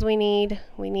windows we need.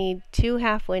 We need 2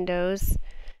 half windows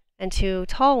and 2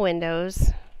 tall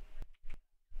windows.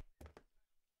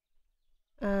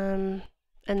 And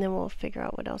then we'll figure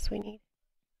out what else we need.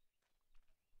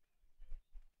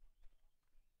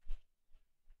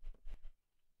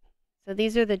 So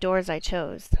these are the doors I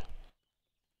chose.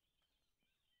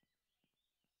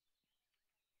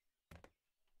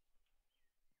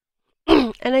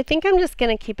 And I think I'm just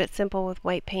going to keep it simple with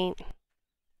white paint.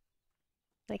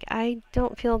 Like, I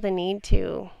don't feel the need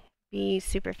to be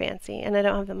super fancy, and I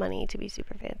don't have the money to be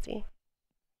super fancy.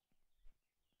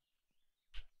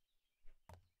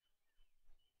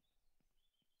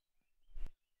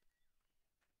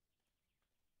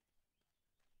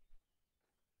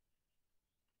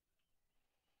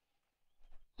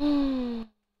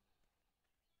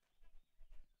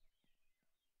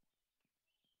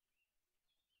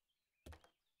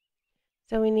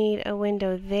 So we need a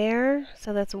window there.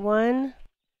 So that's 1,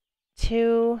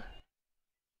 2,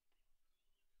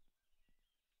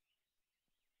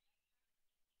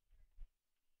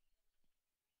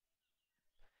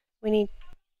 it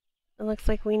looks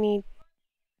like we need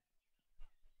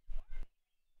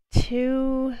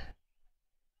 2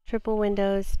 triple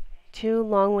windows, 2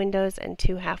 long windows, and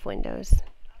 2 half windows.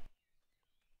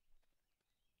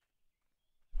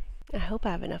 I hope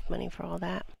I have enough money for all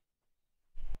that.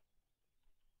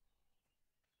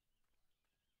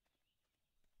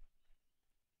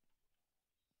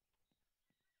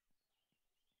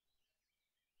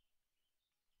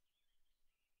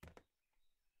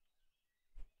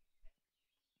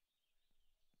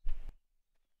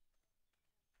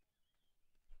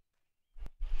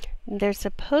 There's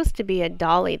supposed to be a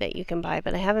dolly that you can buy,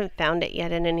 but I haven't found it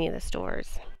yet in any of the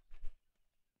stores.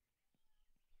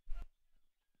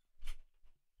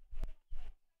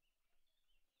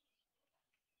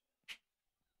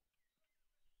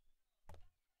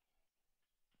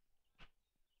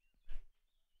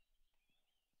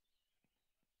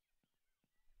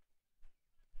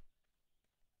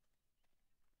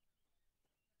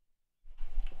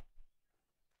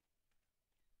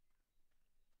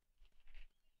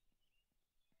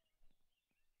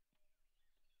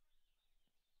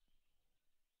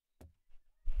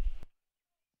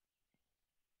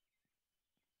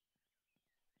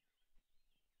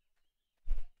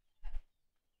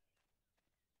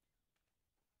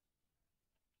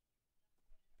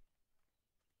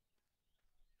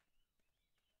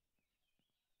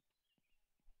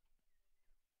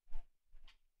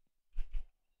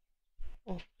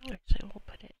 Actually, we'll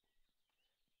put it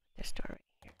this door right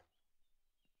here.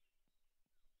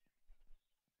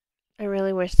 I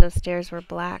really wish those stairs were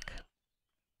black.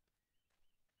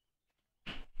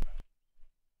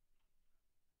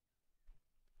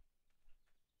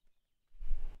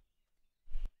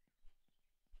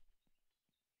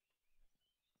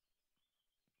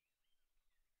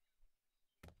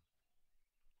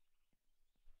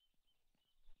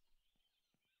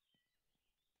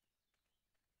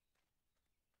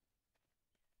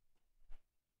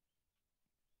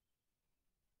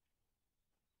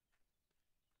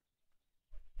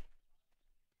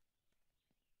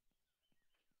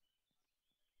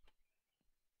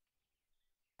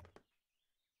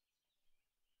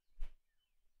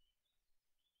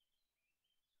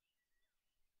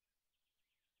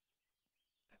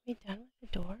 Are we done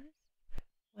with the doors?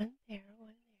 One there,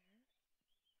 one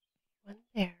there, one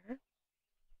there.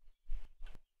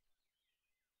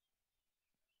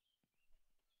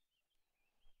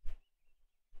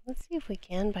 Let's see if we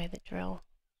can buy the drill.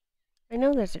 I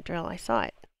know there's a drill. I saw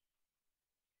it.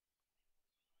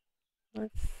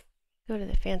 Let's go to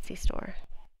the fancy store.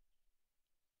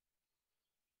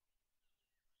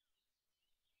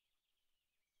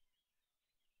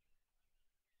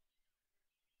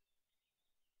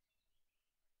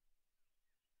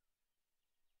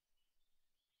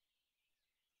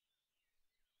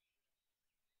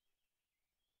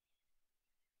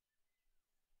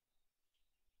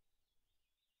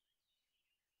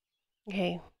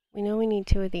 Okay, we know we need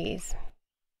 2 of these.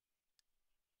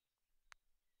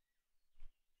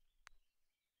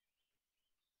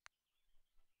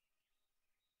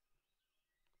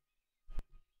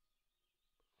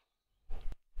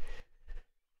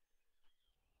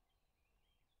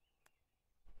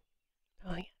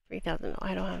 Oh yeah, 3,000.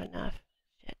 I don't have enough.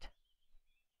 Shit.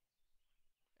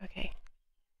 Okay.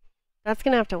 That's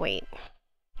gonna have to wait.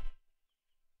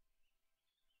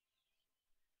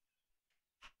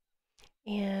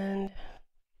 And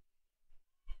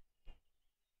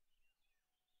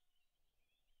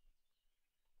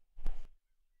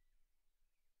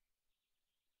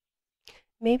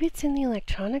maybe it's in the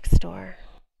electronics store.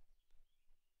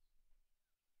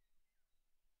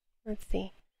 Let's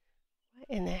see. What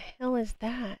in the hell is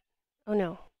that? Oh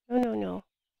no. No, no, no.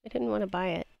 I didn't want to buy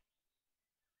it.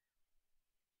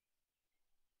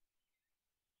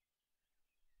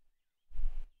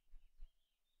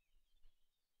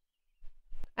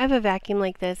 I have a vacuum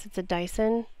like this. It's a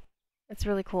Dyson. It's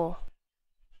really cool.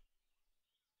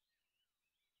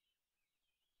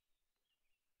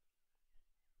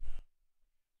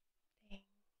 Dang.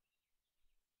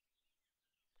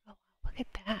 Oh, look at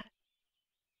that.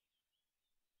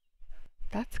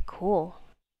 That's cool.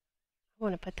 I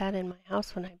want to put that in my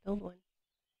house when I build one.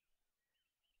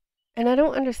 And I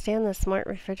don't understand the smart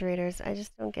refrigerators. I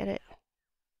just don't get it.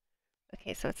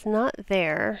 Okay, so it's not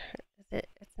there. Is it?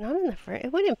 It's not in the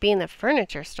it wouldn't be in the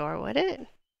furniture store, would it?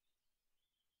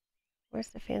 Where's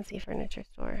the fancy furniture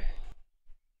store?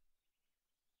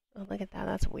 Oh, look at that.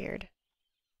 That's weird.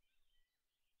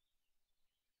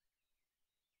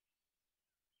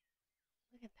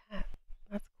 Look at that.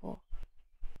 That's cool.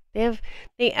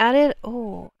 They added,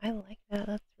 oh, I like that.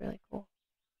 That's really cool.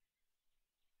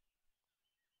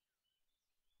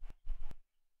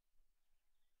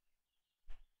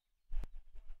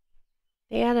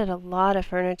 They added a lot of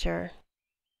furniture.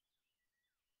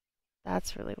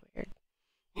 That's really weird.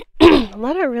 A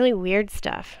lot of really weird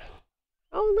stuff.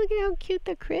 Oh, look at how cute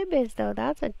the crib is, though.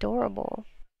 That's adorable.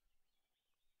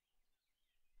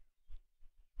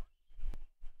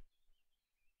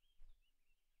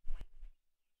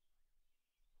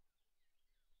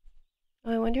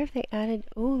 Oh, I wonder if they added.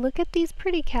 Oh, look at these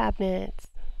pretty cabinets.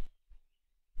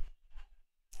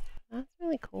 That's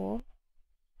really cool.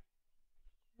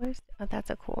 Oh,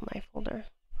 that's a cool knife holder.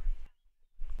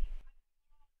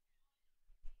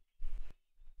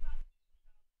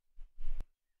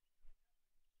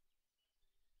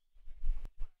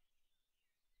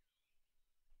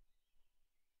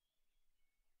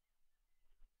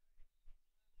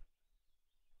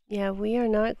 Yeah, we are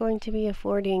not going to be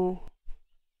affording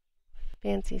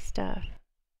fancy stuff.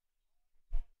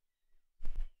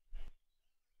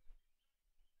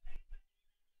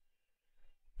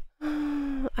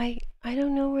 I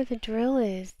don't know where the drill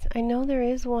is. I know there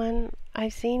is one.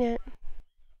 I've seen it.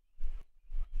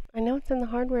 I know it's in the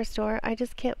hardware store. I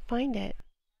just can't find it.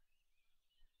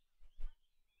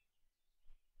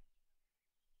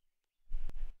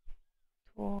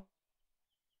 Tool.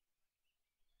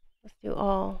 Let's do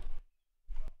all.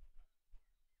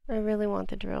 I really want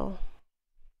the drill.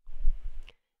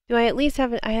 Do I at least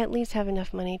have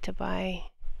enough money to buy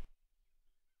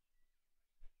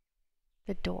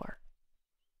the door.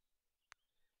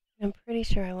 I'm pretty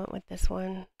sure I went with this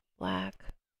one. Black.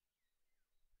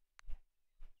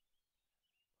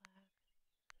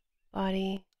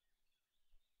 Body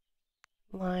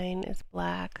line is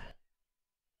black.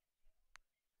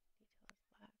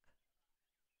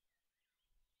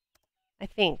 I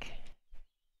think.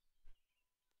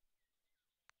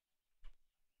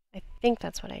 I think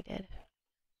that's what I did.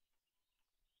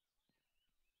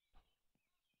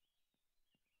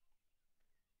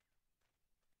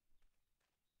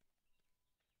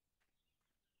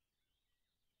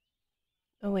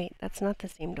 Oh wait, that's not the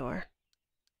same door.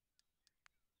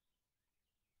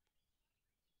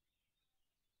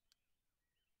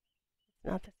 It's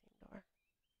not the same door.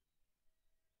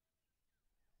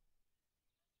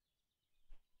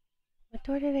 What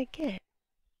door did I get?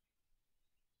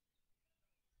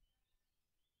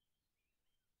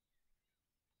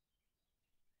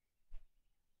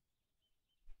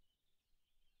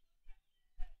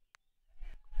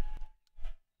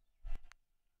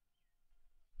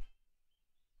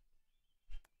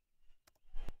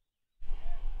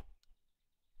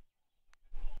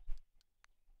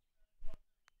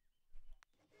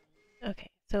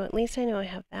 Okay, so at least I know I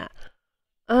have that.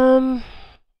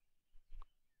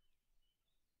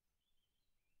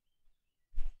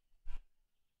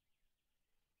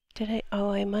 Did I?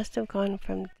 Oh, I must have gone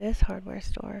from this hardware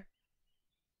store.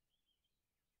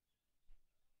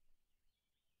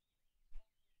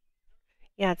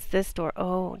 Yeah, it's this store.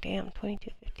 Oh, damn,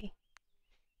 $22.50.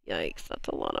 Yikes, that's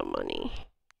a lot of money.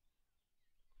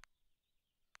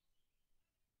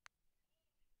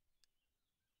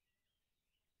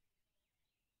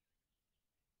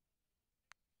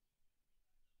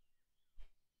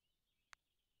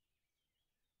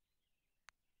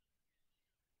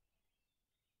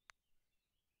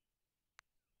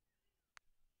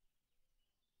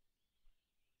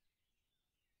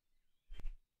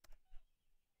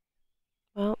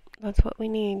 Well, that's what we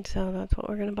need, so that's what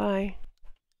we're gonna buy.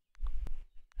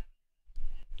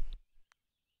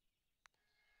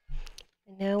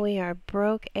 And now we are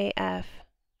broke AF.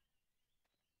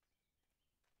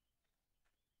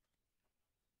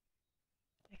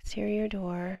 Exterior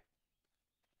door.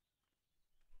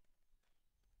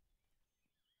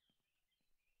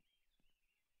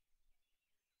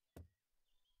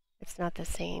 It's not the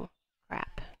same.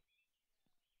 Crap.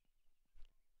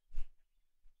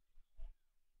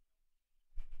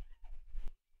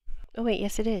 Oh wait,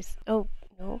 yes it is. Oh,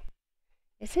 no.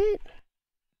 Is it?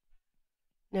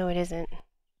 No, it isn't.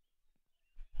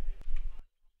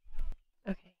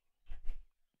 Okay.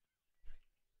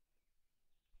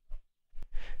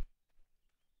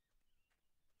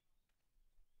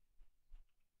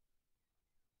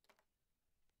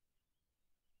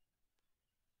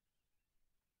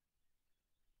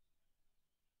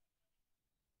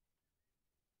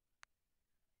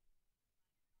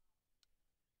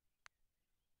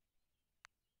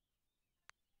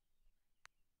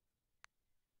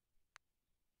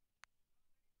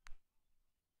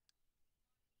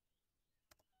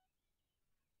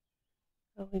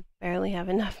 Oh, we barely have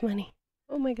enough money.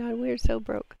 Oh my god, we're so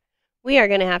broke. We are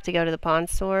gonna have to go to the pawn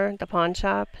store, the pawn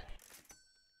shop,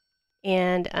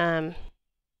 and yeah,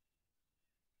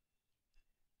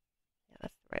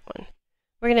 that's the right one.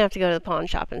 We're gonna have to go to the pawn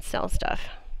shop and sell stuff.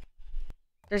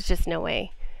 There's just no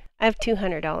way. I have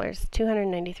 $200,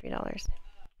 $293.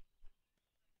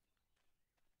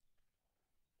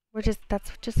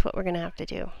 That's just what we're gonna have to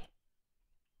do.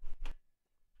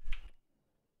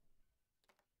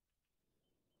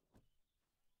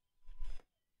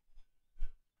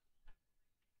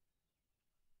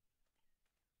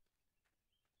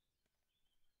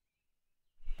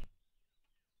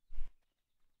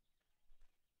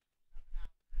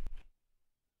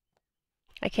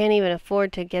 I can't even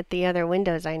afford to get the other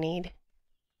windows I need.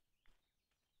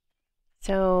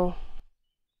 So,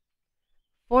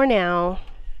 for now,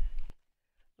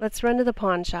 let's run to the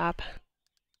pawn shop.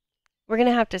 We're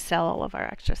gonna have to sell all of our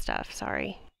extra stuff,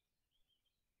 sorry.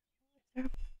 Is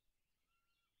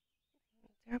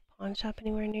there a pawn shop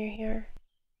anywhere near here?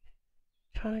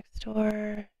 Electronics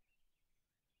store,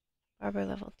 barber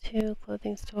level 2,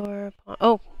 clothing store,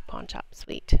 pawn shop,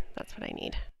 sweet. That's what I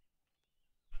need.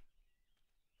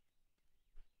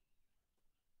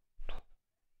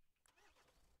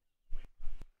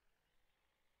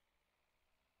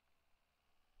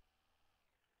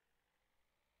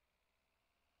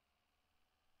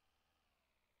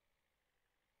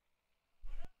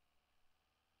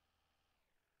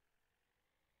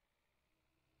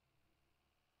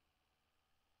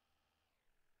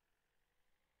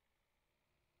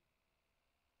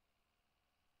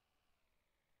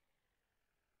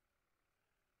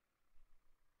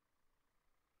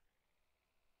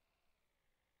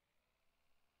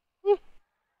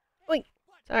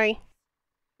 Sorry.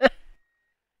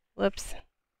 Whoops.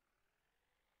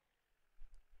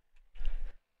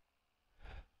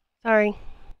 Sorry.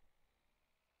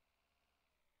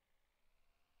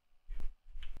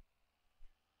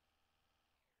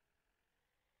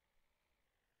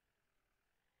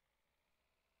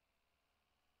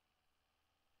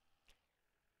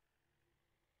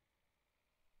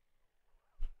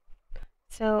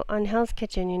 So on Hell's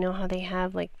Kitchen, you know how they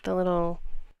have like the little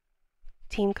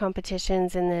team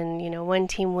competitions and then, one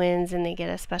team wins and they get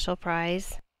a special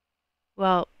prize?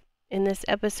 Well, in this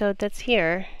episode that's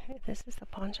here, this is the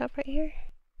pawn shop right here?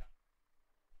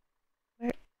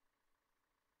 Where?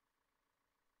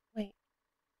 Wait,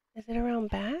 is it around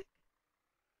back?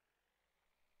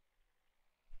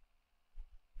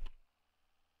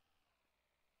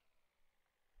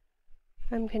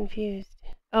 I'm confused.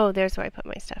 Oh, there's where I put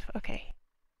my stuff. Okay.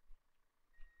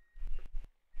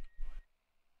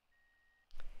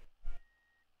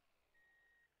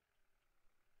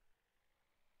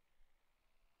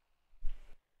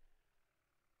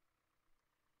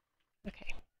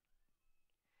 Okay.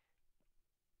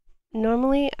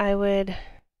 Normally I would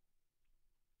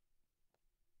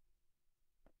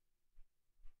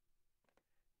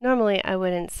Normally I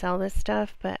wouldn't sell this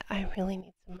stuff, but I really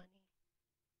need some money.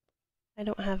 I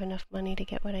don't have enough money to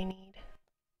get what I need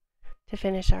to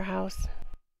finish our house.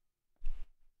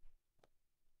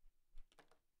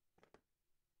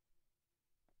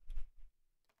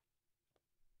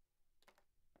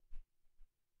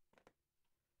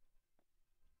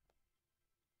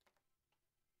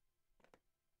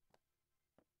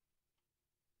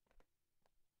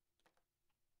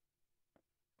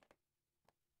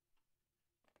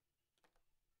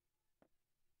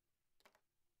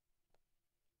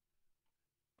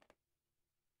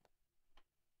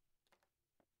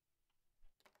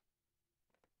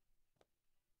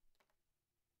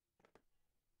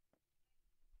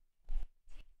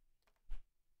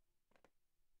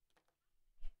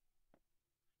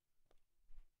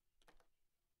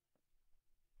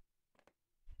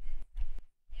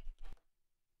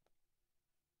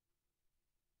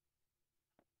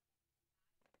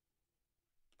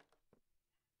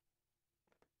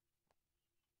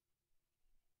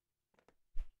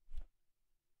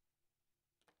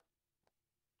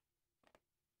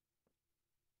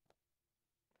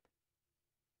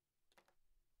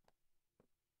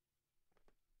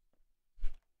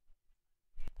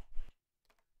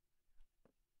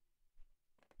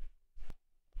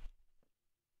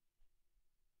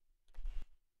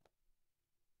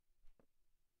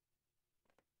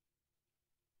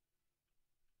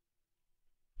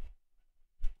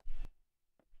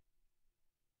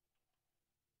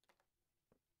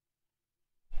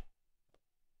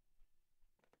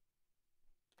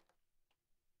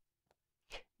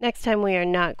 Next time we are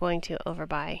not going to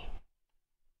overbuy.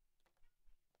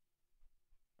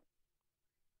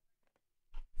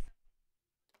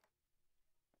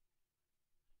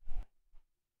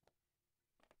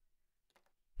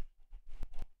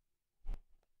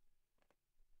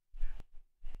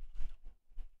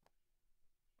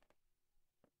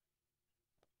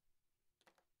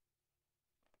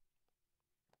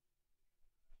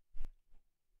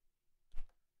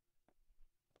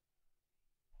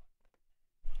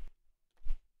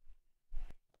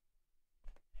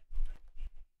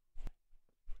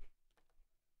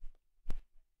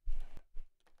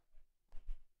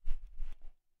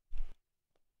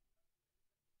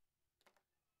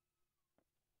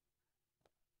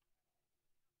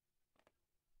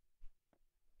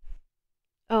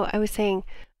 Oh, I was saying,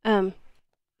 um,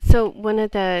 so one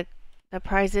of the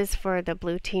prizes for the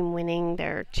blue team winning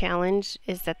their challenge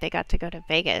is that they got to go to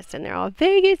Vegas, and they're all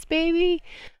Vegas, baby.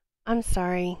 I'm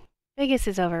sorry, Vegas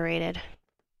is overrated.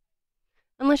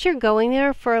 Unless you're going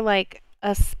there for like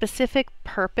a specific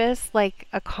purpose, like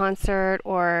a concert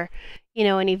or,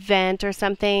 an event or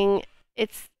something,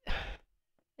 it's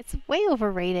it's way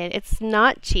overrated. It's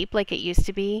not cheap like it used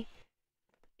to be.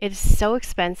 It's so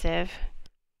expensive.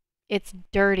 It's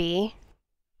dirty.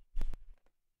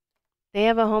 They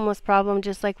have a homeless problem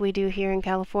just like we do here in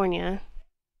California.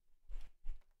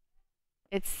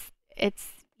 It's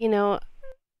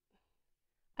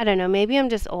I don't know, maybe I'm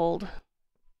just old.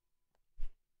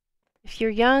 If you're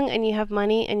young and you have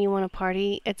money and you want to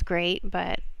party, it's great,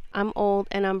 but I'm old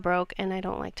and I'm broke and I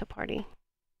don't like to party.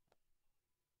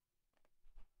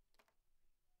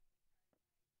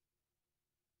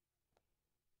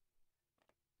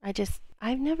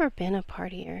 I've never been a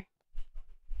partier.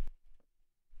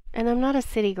 And I'm not a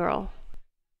city girl.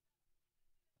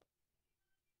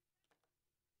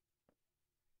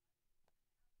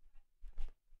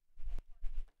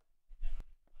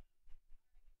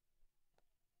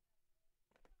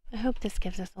 I hope this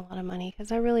gives us a lot of money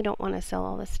because I really don't want to sell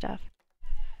all this stuff.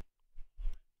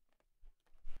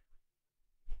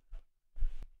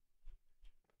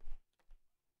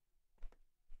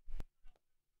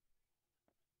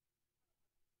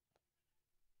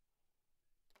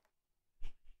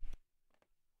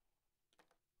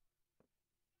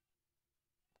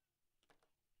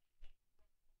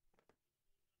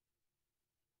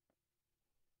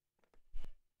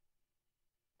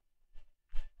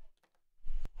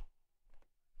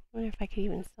 I wonder if I could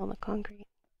even sell the concrete.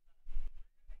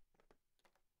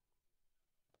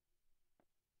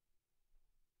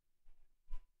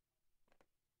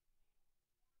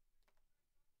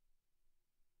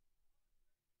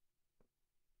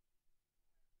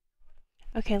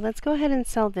 Okay, let's go ahead and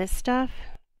sell this stuff.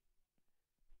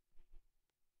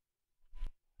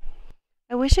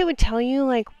 I wish it would tell you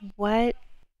like what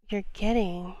you're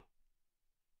getting.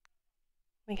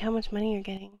 Like how much money you're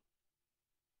getting.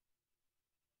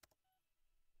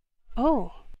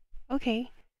 Oh, okay.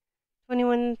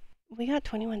 21, we got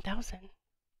 21,000.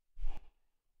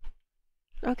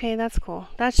 Okay, that's cool.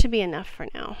 That should be enough for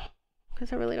now.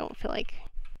 Because I really don't feel like...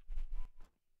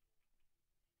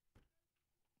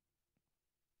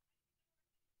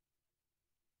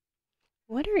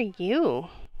 What are you?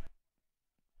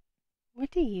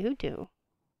 What do you do?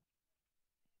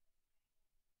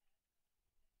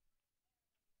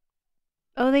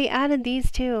 Oh, they added these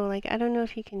too. Like, I don't know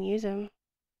if you can use them.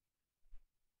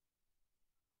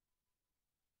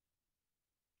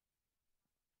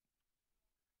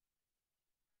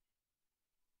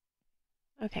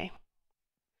 Okay.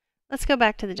 Let's go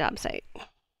back to the job site.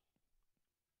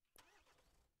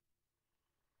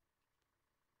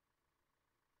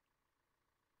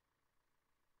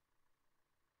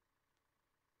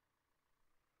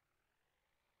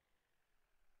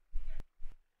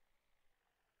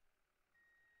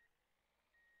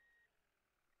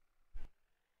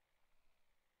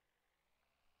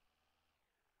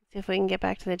 See if we can get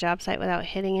back to the job site without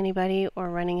hitting anybody or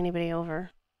running anybody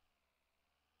over.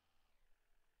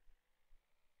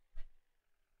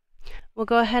 We'll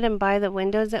go ahead and buy the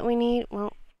windows that we need.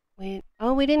 Well, wait.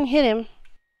 Oh, we didn't hit him.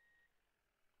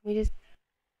 We just...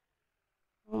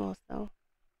 Almost, though.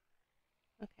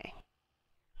 Okay.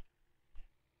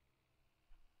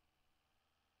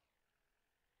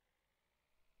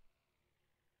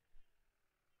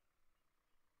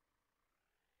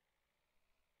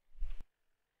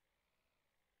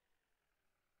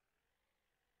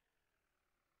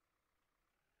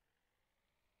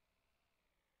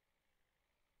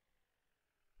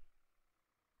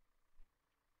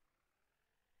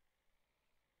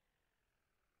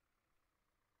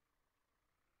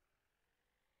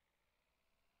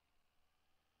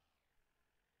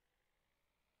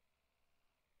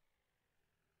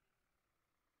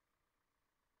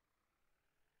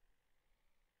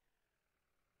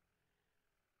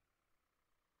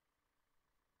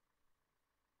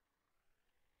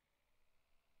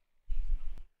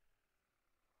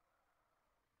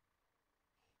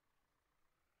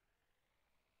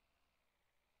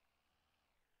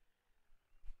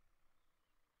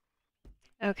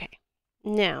 Okay.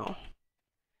 Now,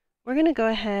 we're going to go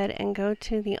ahead and go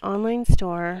to the online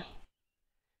store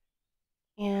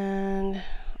and I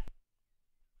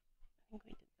think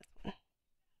we did this one.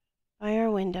 Buy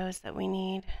our windows that we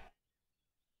need.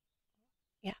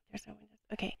 Yeah, there's our windows.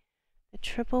 Okay. The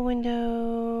triple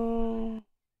window.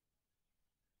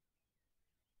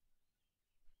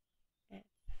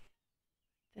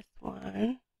 This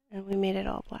one. And we made it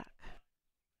all black.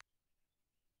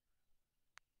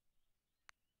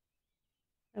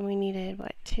 And we needed,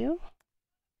 what, 2?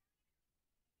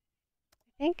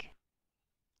 I think.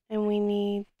 And we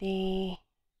need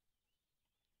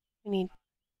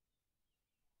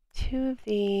 2 of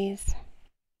these.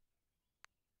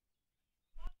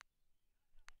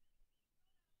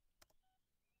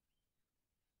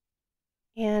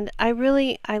 And I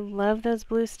love those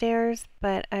blue stairs,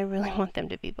 but I really want them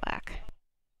to be black.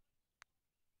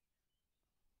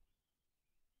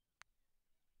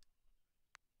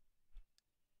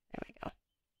 There we go.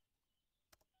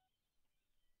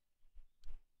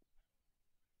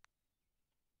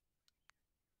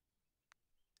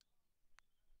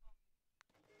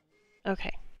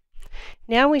 Okay.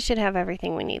 Now we should have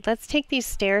everything we need. Let's take these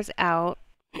stairs out.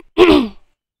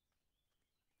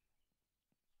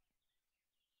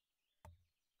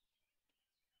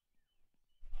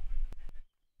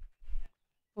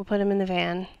 We'll put them in the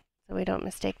van so we don't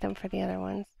mistake them for the other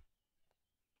ones.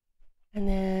 And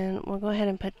then we'll go ahead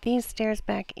and put these stairs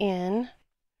back in.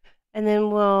 And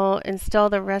then we'll install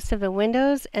the rest of the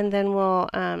windows and then we'll,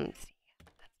 see,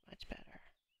 that's much better.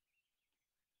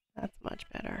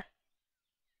 much better.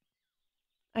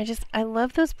 I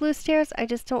love those blue stairs. I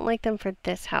just don't like them for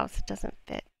this house. It doesn't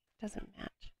fit. It doesn't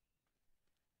match.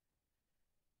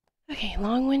 Okay,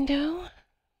 long window.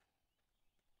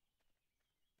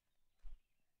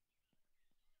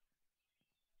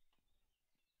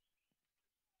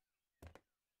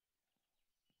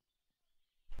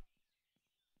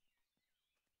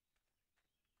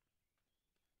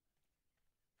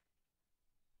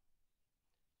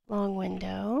 Long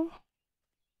window.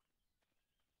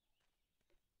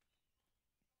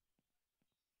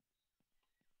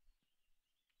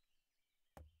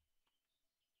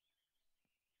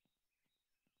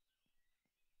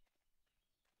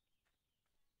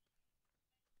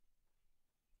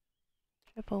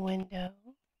 Triple window.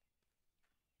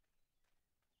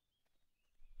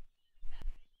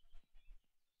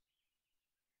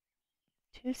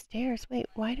 Two stairs. Wait,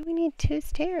 why do we need two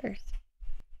stairs?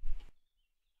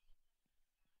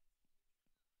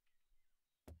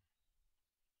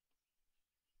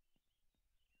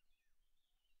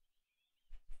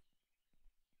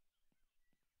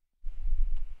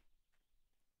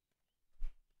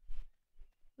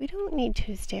 We don't need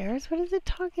two stairs. What is it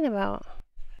talking about?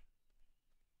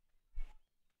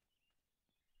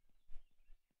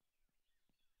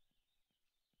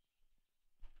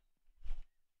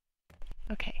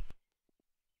 Okay.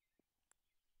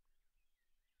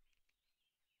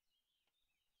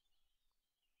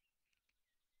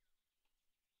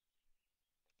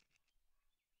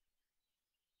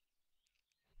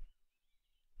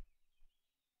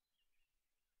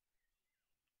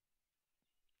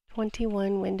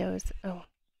 '21 windows. Oh.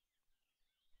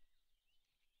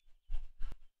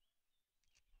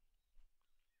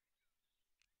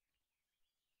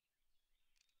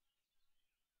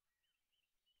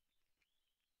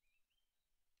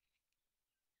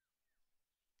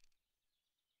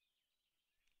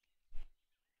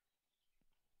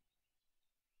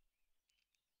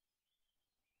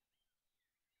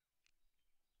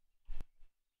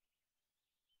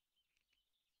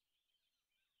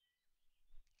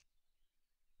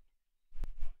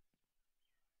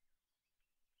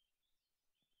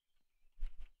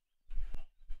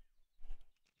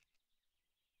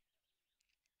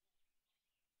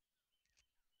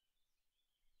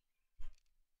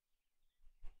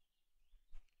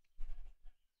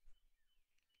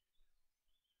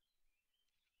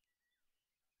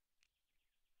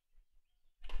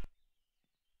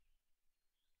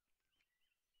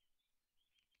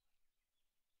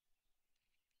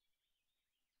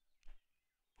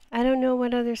 I don't know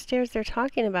what other stairs they're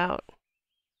talking about.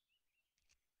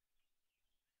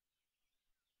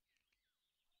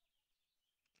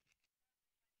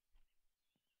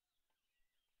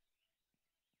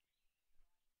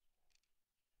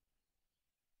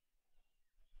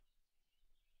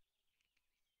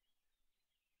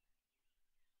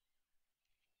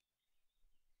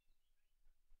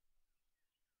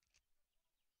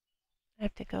 I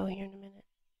have to go here in a minute.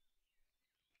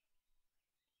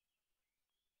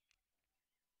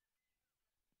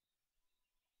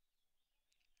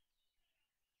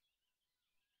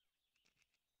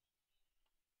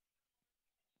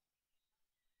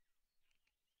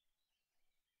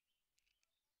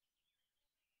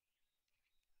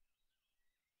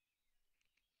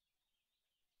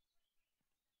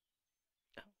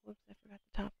 Oh, whoops, I forgot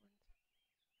the top ones.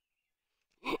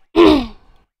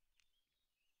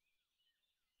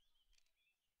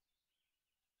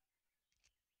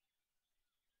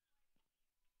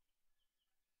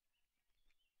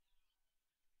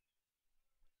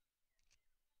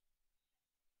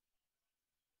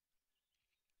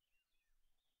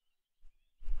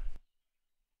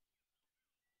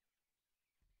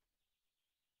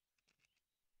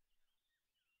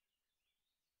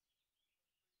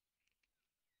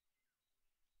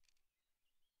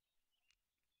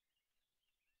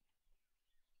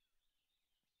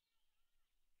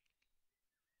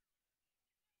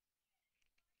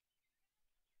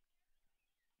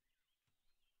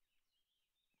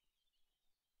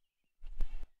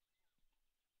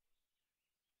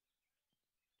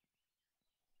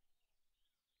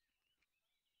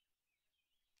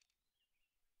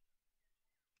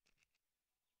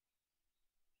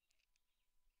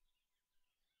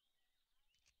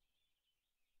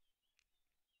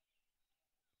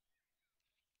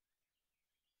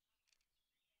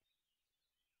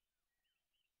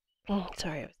 Oh,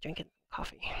 sorry, I was drinking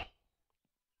coffee.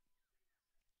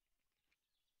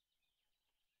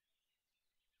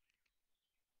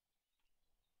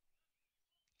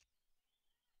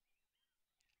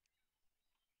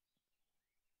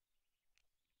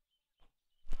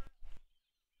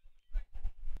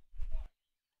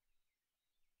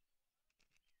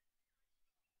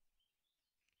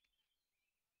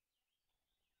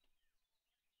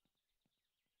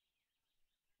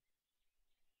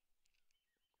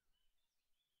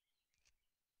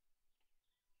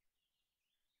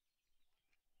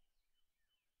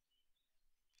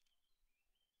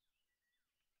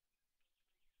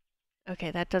 Okay,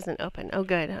 that doesn't open. Oh,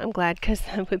 good. I'm glad because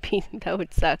that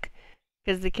would suck.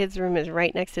 Because the kids' room is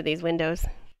right next to these windows.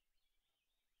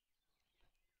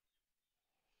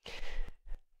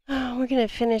 Oh, we're gonna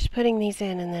finish putting these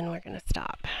in and then we're gonna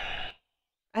stop.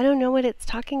 I don't know what it's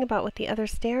talking about with the other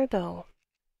stair though.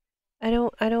 I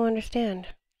don't understand.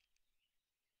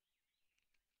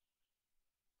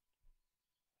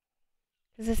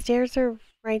 Because the stairs are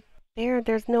right there.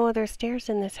 There's no other stairs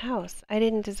in this house. I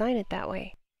didn't design it that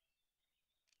way.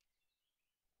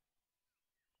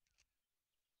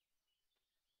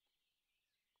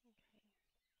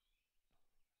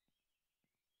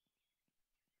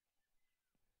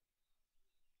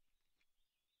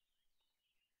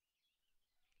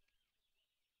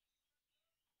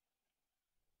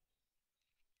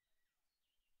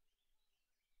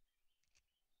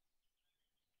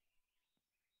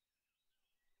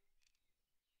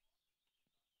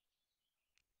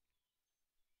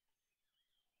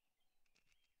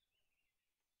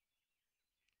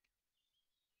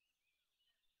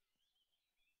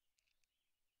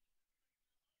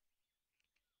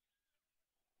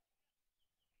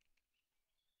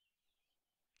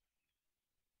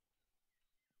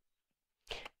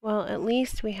 Well, at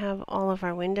least we have all of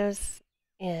our windows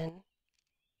in.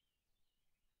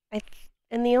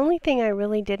 And the only thing I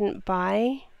really didn't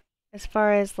buy, as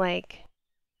far as like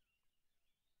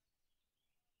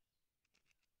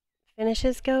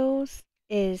finishes goes,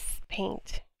 is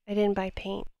paint. I didn't buy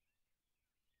paint.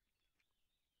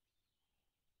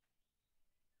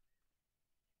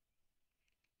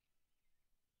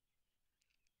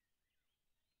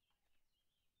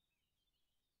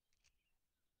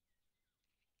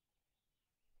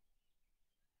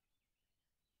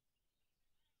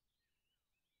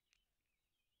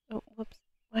 Oh, whoops.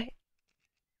 What?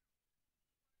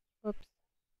 Whoops.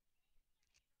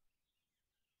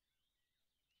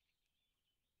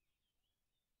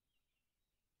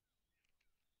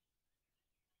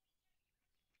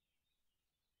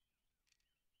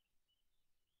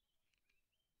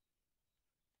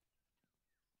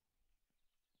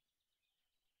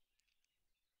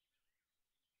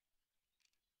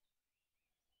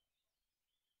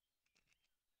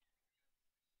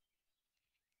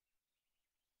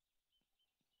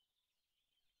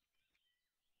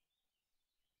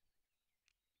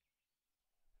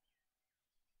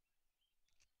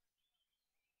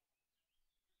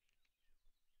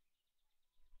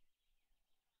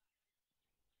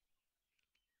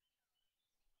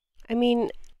 I mean,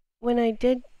 when I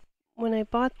did, when I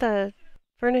bought the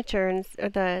furniture and or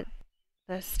the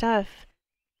stuff,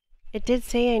 it did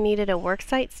say I needed a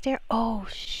worksite stair. Oh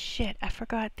shit! I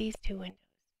forgot these two windows.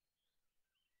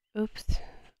 Oops.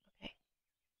 Okay,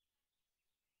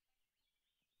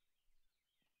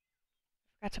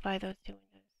 forgot to buy those two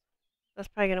windows. That's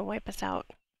probably gonna wipe us out.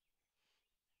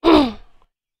 It's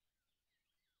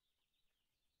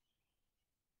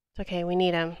okay. We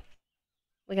need them.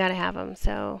 We gotta have them.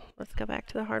 So let's go back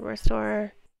to the hardware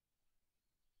store.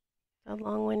 The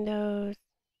long windows.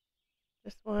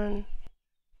 This one.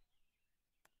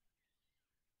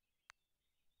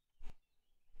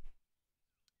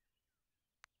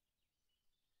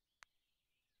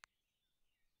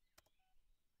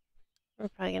 We're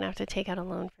probably gonna have to take out a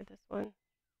loan for this one.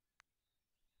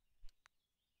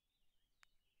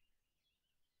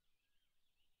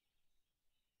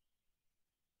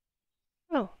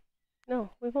 Oh,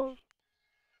 no, we won't.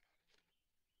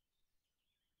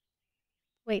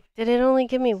 Wait, did it only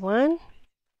give me one?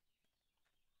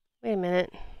 Wait a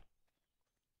minute.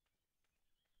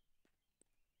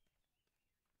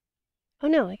 Oh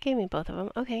no, it gave me both of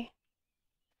them. Okay.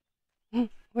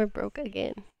 We're broke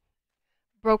again.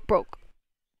 Broke.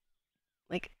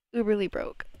 Like, uberly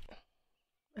broke.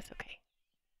 That's okay.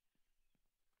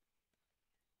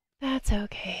 That's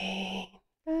okay.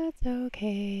 That's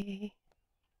okay.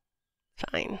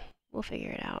 Fine. We'll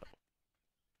figure it out.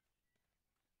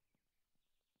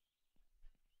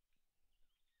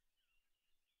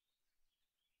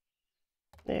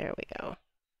 There we go.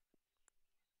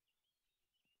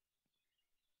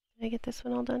 Did I get this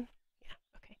one all done? Yeah,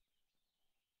 okay.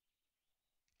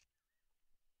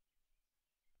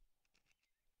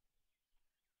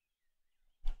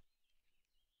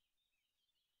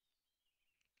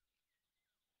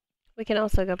 We can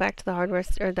also go back to the hardware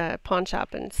or the pawn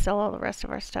shop and sell all the rest of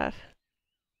our stuff.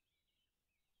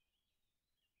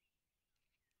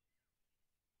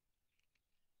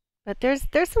 But there's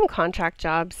some contract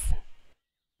jobs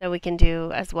that we can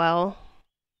do as well.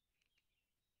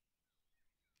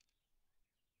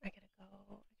 I gotta go.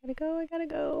 I gotta go. I gotta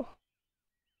go.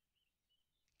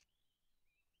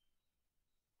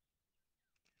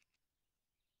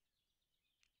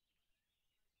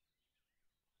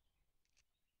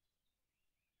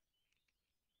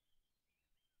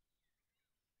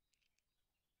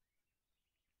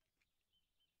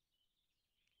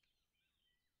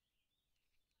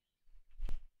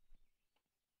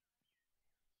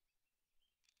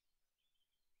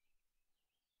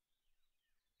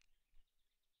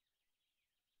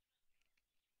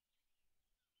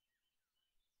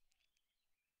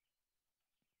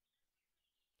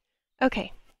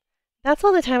 Okay, that's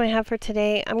all the time I have for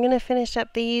today. I'm going to finish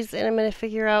up these and I'm going to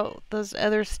figure out those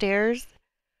other stairs.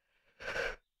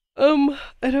 I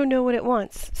don't know what it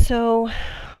wants. So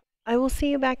I will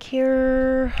see you back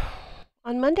here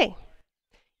on Monday.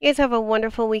 You guys have a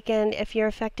wonderful weekend. If you're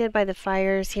affected by the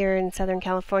fires here in Southern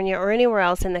California or anywhere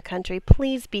else in the country,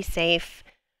 please be safe.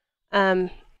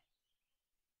 And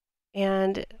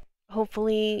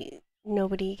hopefully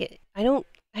I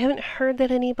haven't heard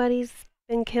that anybody's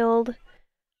been killed.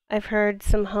 I've heard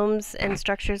some homes and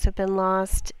structures have been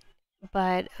lost,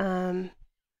 but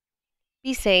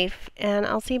be safe, and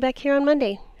I'll see you back here on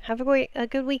Monday. Have a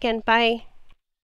good weekend. Bye.